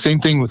the same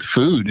thing with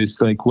food is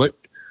like, what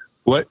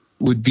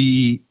would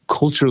be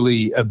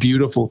culturally a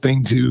beautiful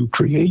thing to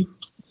create,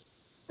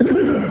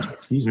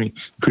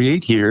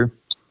 create here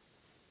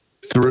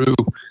through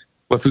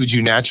what foods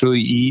you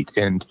naturally eat.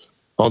 And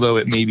although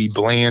it may be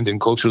bland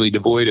and culturally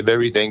devoid of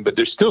everything, but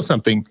there's still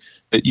something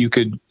that you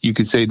could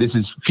say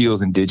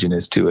feels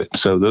indigenous to it.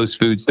 So those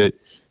foods that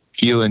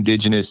feel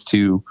indigenous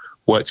to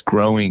what's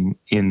growing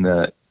in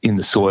the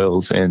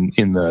soils and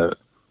in the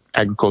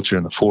agriculture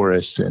in the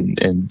forests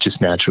and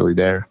just naturally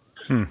there.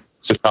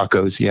 So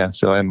tacos, yeah.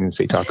 So I'm going to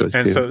say tacos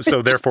and too.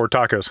 So therefore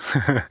tacos,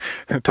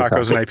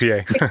 tacos and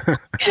IPA.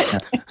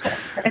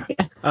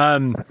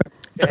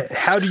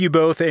 How do you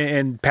both,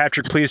 and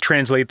Patrick, please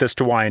translate this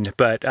to wine,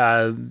 but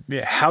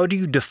how do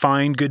you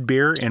define good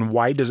beer and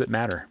why does it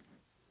matter?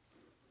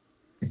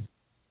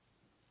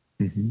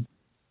 Mm-hmm.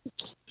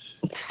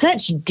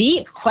 Such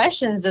deep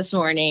questions this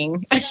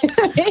morning.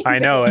 I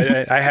know.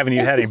 I haven't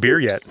even had any beer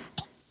yet.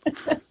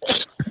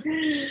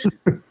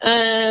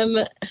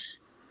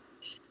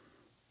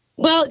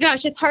 Well,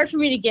 gosh, it's hard for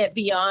me to get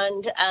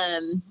beyond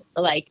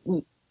like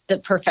the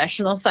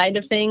professional side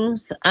of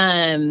things.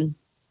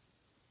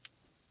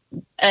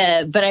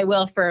 But I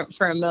will for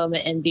a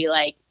moment and be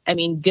like, I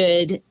mean,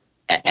 good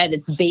at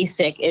its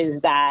basic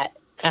is that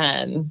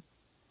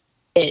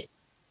it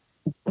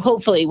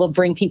hopefully will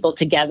bring people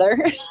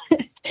together.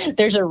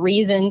 There's a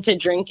reason to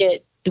drink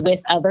it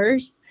with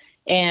others,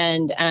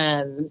 and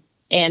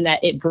that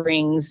it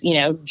brings,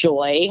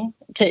 joy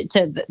to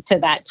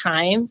that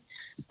time.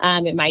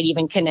 It might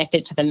even connect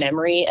it to the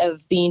memory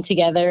of being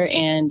together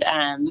and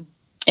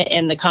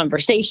the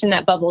conversation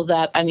that bubbles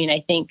up. I mean,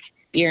 I think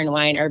beer and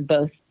wine are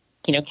both,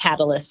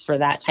 catalysts for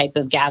that type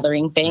of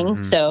gathering thing.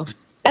 Mm-hmm. So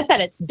that's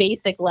at its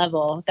basic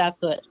level. That's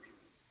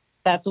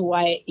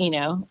why,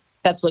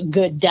 that's what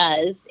good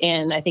does.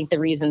 And I think the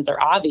reasons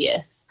are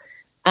obvious.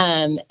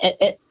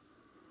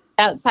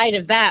 Outside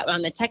of that,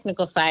 on the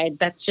technical side,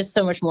 that's just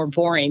so much more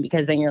boring,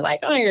 because then you're like,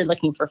 oh, you're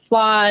looking for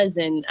flaws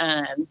and,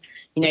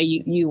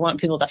 you want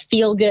people to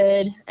feel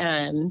good.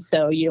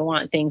 So you don't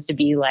want things to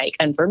be like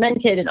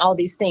unfermented and all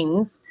these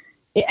things.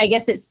 I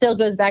guess it still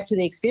goes back to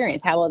the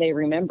experience. How will they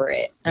remember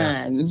it?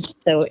 Yeah.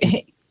 So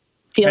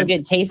feel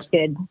good, taste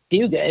good,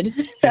 do good.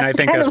 And I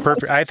think that's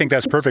perfect. I think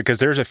that's perfect, because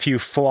there's a few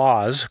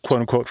flaws, quote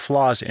unquote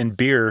flaws, in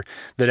beer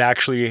that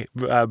actually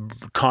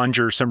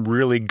conjure some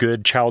really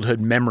good childhood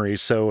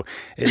memories. So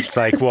it's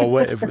like, well,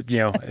 what,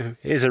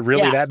 is it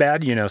really that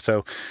bad?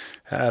 So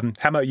how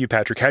about you,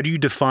 Patrick? How do you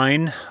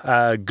define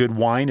good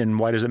wine, and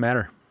why does it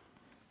matter?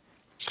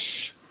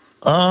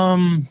 I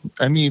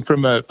mean,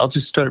 I'll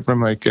just start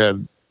from like a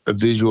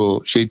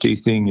visual shape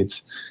tasting.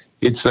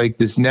 It's like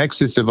this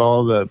nexus of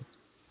all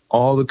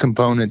the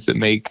components that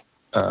make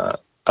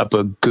up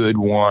a good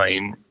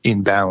wine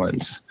in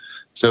balance.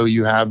 So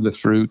you have the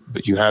fruit,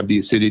 but you have the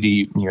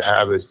acidity, and you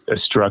have a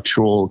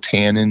structural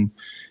tannin,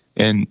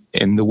 and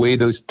the way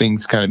those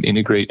things kind of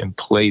integrate and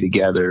play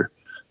together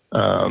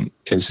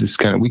is this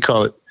kind of, we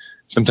call it,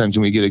 sometimes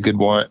when we get a good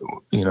wine,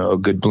 a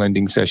good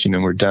blending session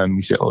and we're done,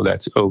 we say, oh,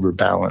 that's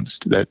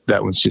overbalanced.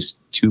 That one's just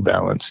too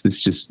balanced.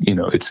 It's just,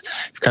 it's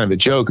kind of a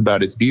joke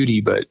about its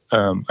beauty, but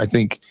I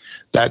think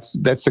that's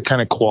the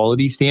kind of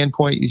quality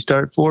standpoint you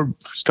start from.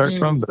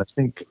 But I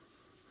think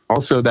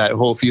also that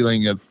whole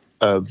feeling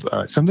of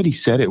somebody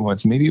said it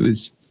once, maybe it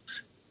was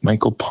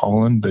Michael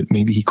Pollan, but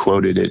maybe he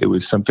quoted it. It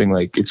was something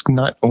like, it's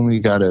not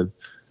got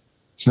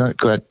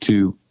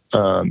to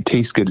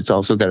taste good. It's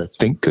also got to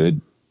think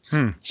good.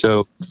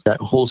 So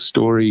that whole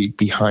story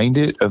behind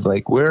it of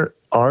like, where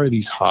are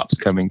these hops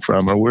coming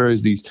from, or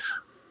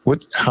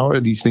how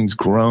are these things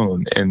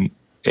grown?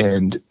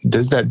 And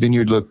does that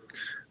vineyard look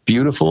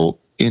beautiful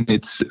in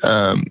its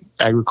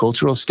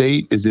agricultural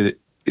state? Is it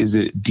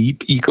deep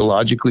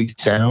ecologically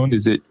sound?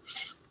 Is it,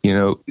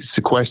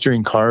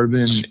 sequestering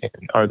carbon?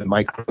 And are the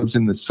microbes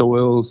in the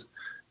soils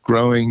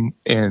growing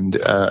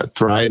and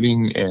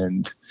thriving?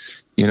 And,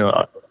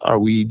 are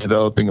we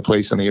developing a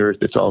place on the earth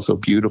that's also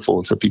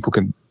beautiful, so people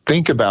can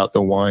think about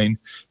the wine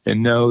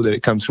and know that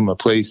it comes from a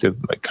place of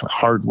like kind of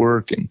hard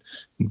work and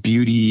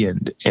beauty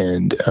and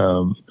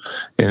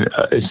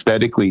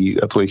aesthetically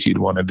a place you'd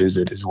want to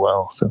visit as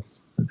well. So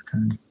that's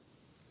kind of.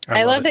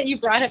 I love that you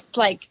brought up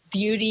like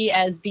beauty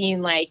as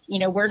being like,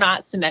 we're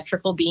not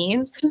symmetrical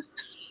beings.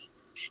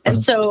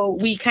 And so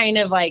we kind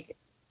of like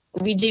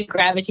we do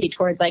gravitate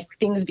towards like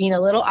things being a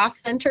little off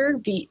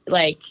center, in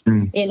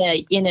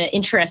an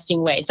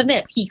interesting way, something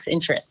that piques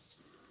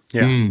interest.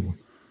 Yeah.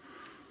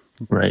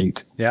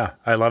 Right. Yeah,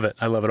 I love it.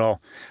 I love it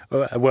all.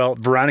 Well,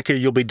 Veronica,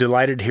 you'll be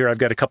delighted here. I've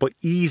got a couple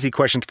easy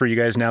questions for you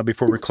guys now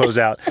before we close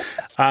out.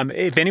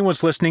 If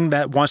anyone's listening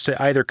that wants to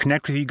either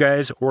connect with you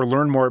guys or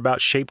learn more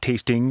about shape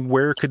tasting,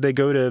 where could they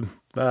go to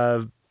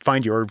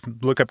find you or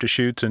look up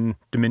Deschutes and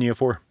Dominio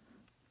 4?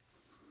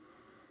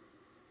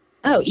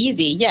 Oh,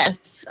 easy.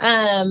 Yes.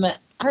 Our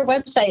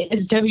website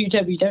is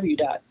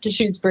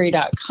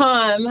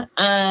www.deschutesbury.com.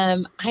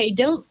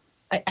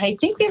 I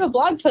think we have a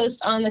blog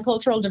post on the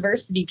cultural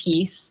diversity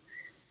piece.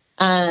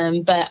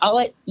 But I'll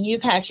let you,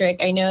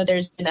 Patrick. I know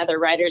there's been other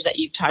writers that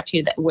you've talked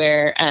to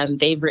where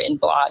they've written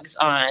blogs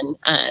on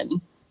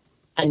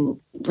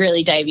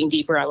really diving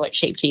deeper on what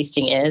shape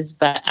tasting is.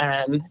 But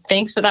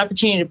thanks for the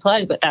opportunity to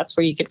plug. But that's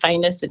where you could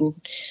find us, and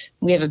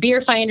we have a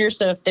beer finder.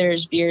 So if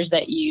there's beers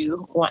that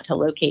you want to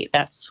locate,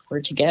 that's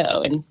where to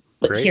go and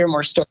hear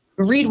more stories,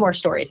 read more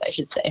stories, I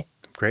should say.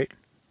 Great.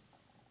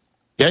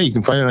 Yeah, you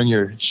can find it on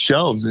your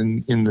shelves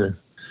in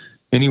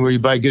anywhere you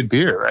buy good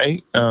beer,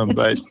 right?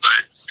 But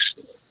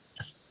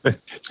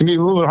it's going to be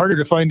a little bit harder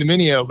to find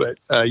Dominio, but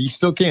you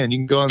still can. You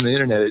can go on the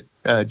internet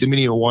at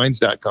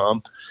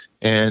dominiowines.com,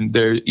 and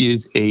there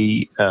is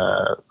a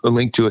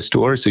link to a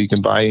store so you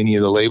can buy any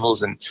of the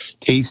labels and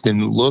taste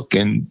and look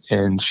and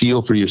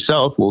feel for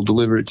yourself. We'll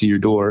deliver it to your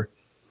door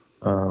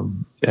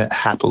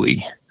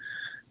happily.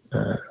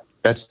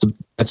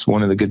 That's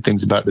one of the good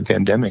things about the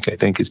pandemic, I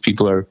think, is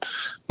people are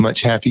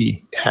much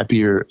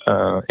happier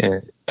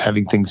and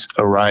having things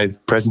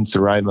presents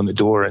arrive on the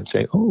door and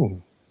say, oh,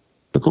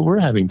 look what we're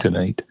having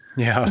tonight.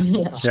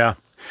 Yeah.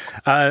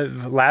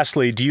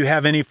 Lastly, do you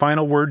have any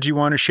final words you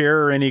want to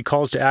share or any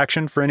calls to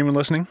action for anyone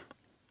listening?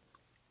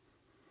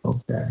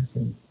 Okay.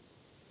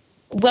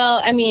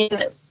 Well, I mean,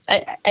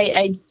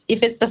 I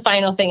if it's the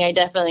final thing, I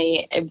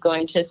definitely am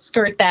going to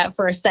skirt that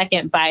for a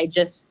second by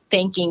just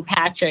thanking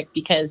Patrick,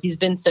 because he's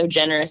been so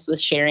generous with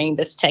sharing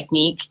this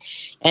technique.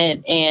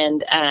 And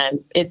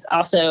it's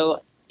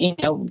also,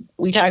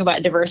 we talk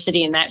about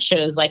diversity, and that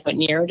shows like what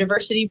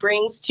neurodiversity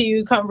brings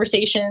to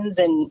conversations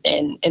and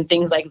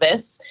things like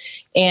this.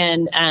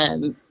 And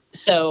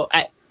so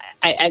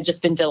I've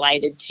just been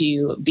delighted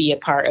to be a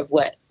part of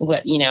what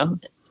the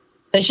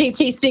shape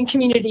tasting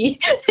community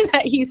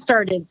that he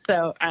started.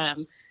 So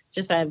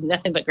just I have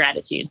nothing but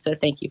gratitude. So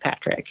thank you,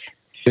 Patrick.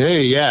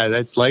 Hey, yeah,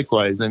 that's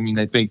likewise. I mean,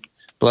 I think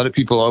a lot of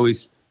people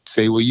always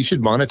say, well, you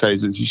should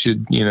monetize this. You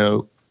should,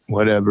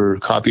 whatever,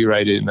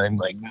 copyright it. And I'm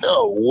like,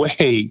 no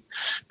way.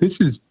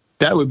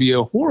 That would be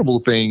a horrible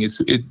thing.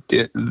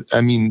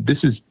 I mean,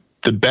 this is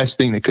the best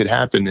thing that could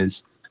happen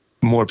is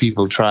more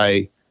people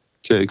try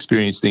to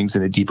experience things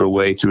in a deeper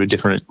way through a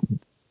different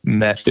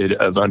method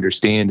of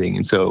understanding.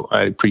 And so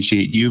I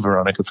appreciate you,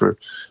 Veronica, for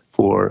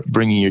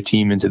bringing your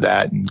team into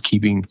that and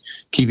keeping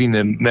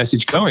the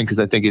message going, because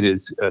I think it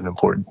is an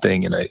important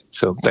thing. And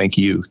so thank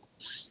you.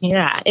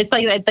 Yeah, it's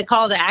like the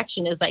call to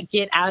action is like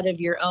get out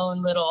of your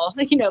own little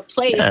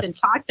place and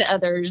talk to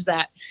others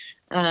that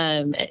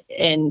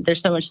and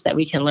there's so much that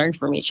we can learn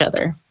from each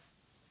other.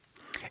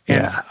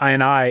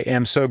 And I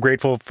am so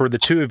grateful for the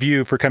two of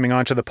you for coming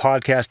onto the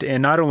podcast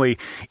and not only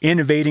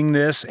innovating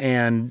this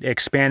and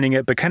expanding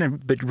it, but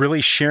really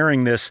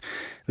sharing this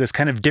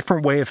kind of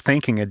different way of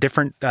thinking, a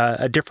different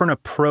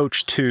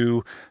approach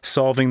to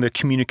solving the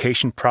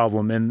communication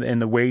problem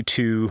and the way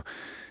to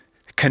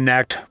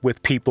connect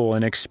with people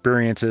and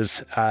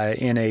experiences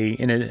in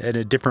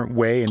a different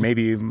way and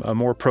maybe a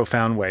more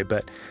profound way.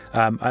 But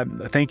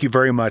thank you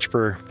very much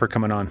for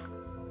coming on.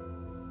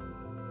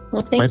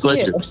 Well, thank you. My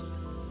pleasure.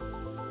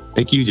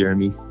 Thank you,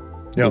 Jeremy.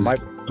 No, my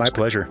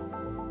pleasure.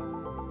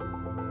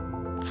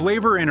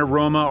 Flavor and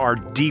aroma are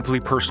deeply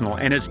personal,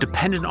 and it's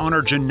dependent on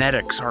our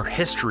genetics, our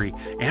history,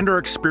 and our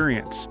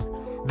experience.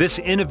 This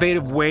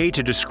innovative way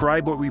to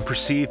describe what we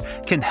perceive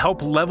can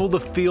help level the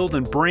field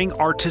and bring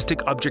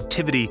artistic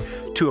objectivity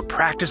to a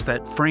practice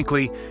that,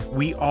 frankly,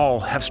 we all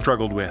have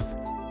struggled with.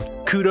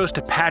 Kudos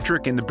to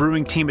Patrick and the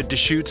brewing team at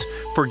Deschutes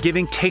for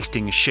giving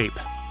tasting a shape.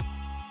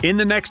 In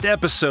the next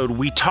episode,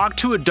 we talk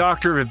to a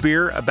doctor of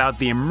beer about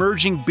the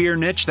emerging beer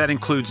niche that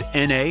includes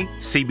NA,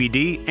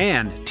 CBD,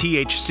 and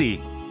THC.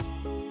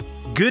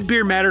 Good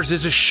Beer Matters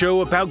is a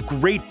show about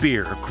great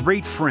beer,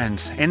 great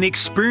friends, and the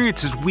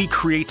experiences we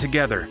create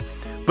together.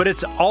 But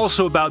it's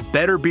also about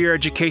better beer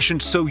education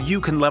so you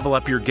can level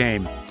up your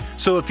game.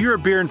 So if you're a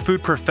beer and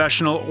food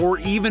professional or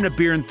even a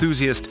beer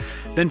enthusiast,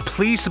 then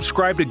please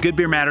subscribe to Good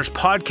Beer Matters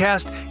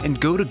podcast and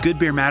go to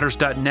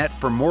goodbeermatters.net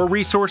for more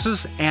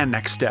resources and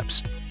next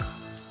steps.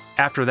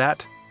 After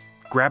that,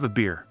 grab a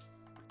beer,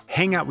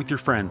 hang out with your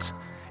friends,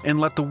 and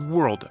let the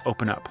world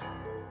open up.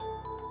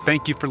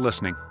 Thank you for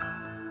listening.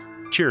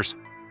 Cheers.